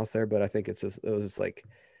everyone else there. But I think it was just like,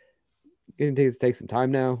 going to take some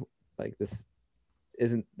time now. Like, this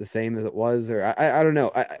isn't the same as it was, or I don't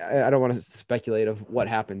know. I don't want to speculate of what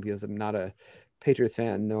happened, because I'm not a Patriots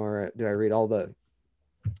fan, nor do I read all the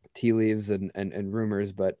tea leaves and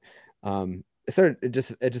rumors. But it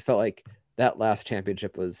just felt like that last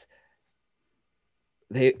championship was,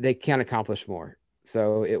 they can't accomplish more.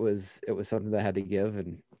 So it was something that had to give,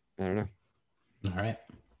 and I don't know. All right.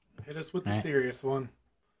 Hit us with the serious one.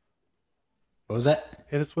 What was that?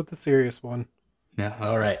 Hit us with the serious one. Yeah.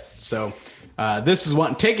 All right. So this is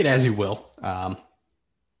one, take it as you will.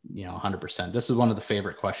 100%. This is one of the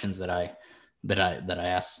favorite questions that I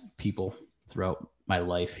ask people throughout my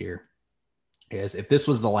life here, is if this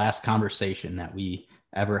was the last conversation that we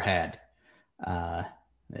ever had,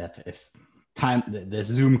 if this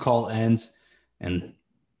Zoom call ends and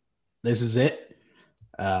this is it,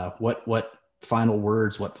 what final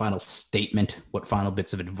words, what final statement, what final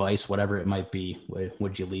bits of advice, whatever it might be,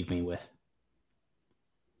 would you leave me with?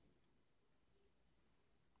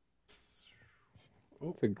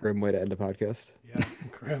 It's a grim way to end a podcast. Yeah,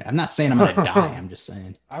 grim. I'm not saying I'm going to die. I'm just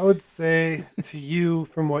saying. I would say to you,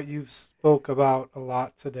 from what you've spoke about a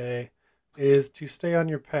lot today, is to stay on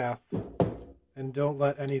your path and don't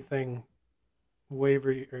let anything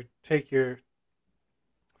waver or take your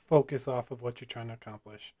focus off of what you're trying to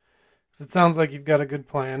accomplish. Because it sounds like you've got a good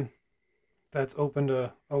plan that's open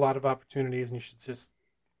to a lot of opportunities, and you should just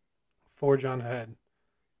forge on ahead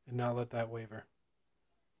and not let that waver.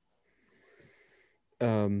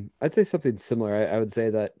 I'd say something similar. I would say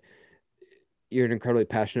that you're an incredibly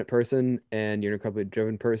passionate person, and you're an incredibly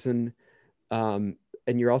driven person. And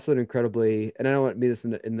you're also an incredibly, and I don't want to be this I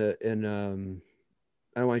don't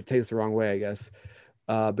want you to take this the wrong way, I guess.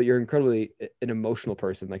 But you're incredibly an emotional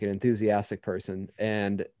person, like an enthusiastic person.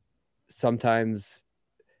 And sometimes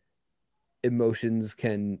emotions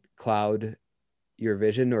can cloud your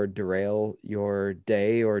vision or derail your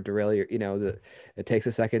day, or derail your, it takes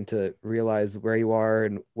a second to realize where you are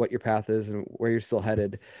and what your path is and where you're still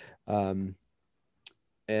headed. I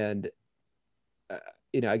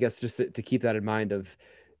guess just to keep that in mind, of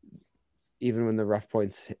even when the rough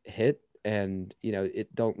points hit, and,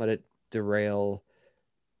 don't let it derail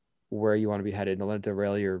where you want to be headed. Don't let it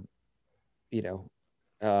derail your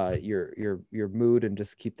mood, and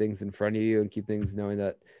just keep things in front of you, and keep things knowing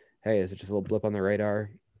that hey, is it just a little blip on the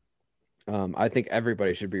radar? I think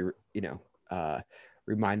everybody should be,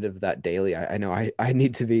 reminded of that daily. I know I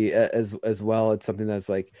need to be as well. It's something that's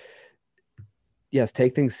like, yes,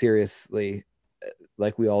 take things seriously,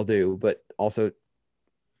 like we all do, but also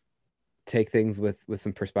take things with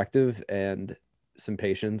some perspective and some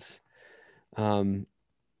patience. Um,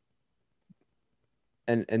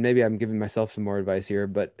 and maybe I'm giving myself some more advice here,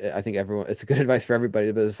 but I think it's good advice for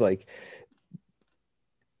everybody. But it's like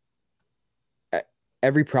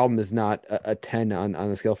every problem is not a 10 on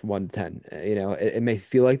a scale from 1 to 10. It may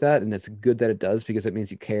feel like that, and it's good that it does because it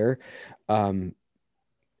means you care. Um,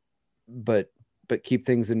 but keep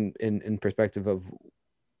things in perspective of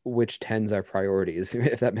which tens are priorities,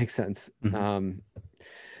 if that makes sense.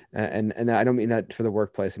 And I don't mean that for the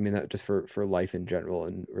workplace. I mean that just for life in general,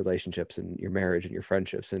 and relationships and your marriage and your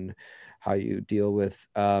friendships, and how you deal with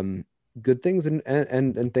good things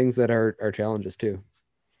and things that are challenges too.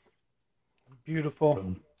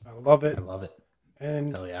 Beautiful. I love it. I love it.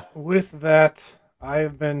 And Hell yeah. with that, I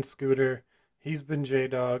have been Scooter. He's been J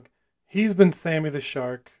Dog. He's been Sammy the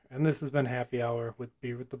Shark. And this has been Happy Hour with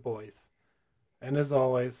Be With the Boys. And as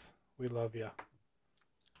always, we love you.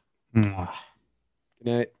 Mwah.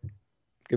 Good night.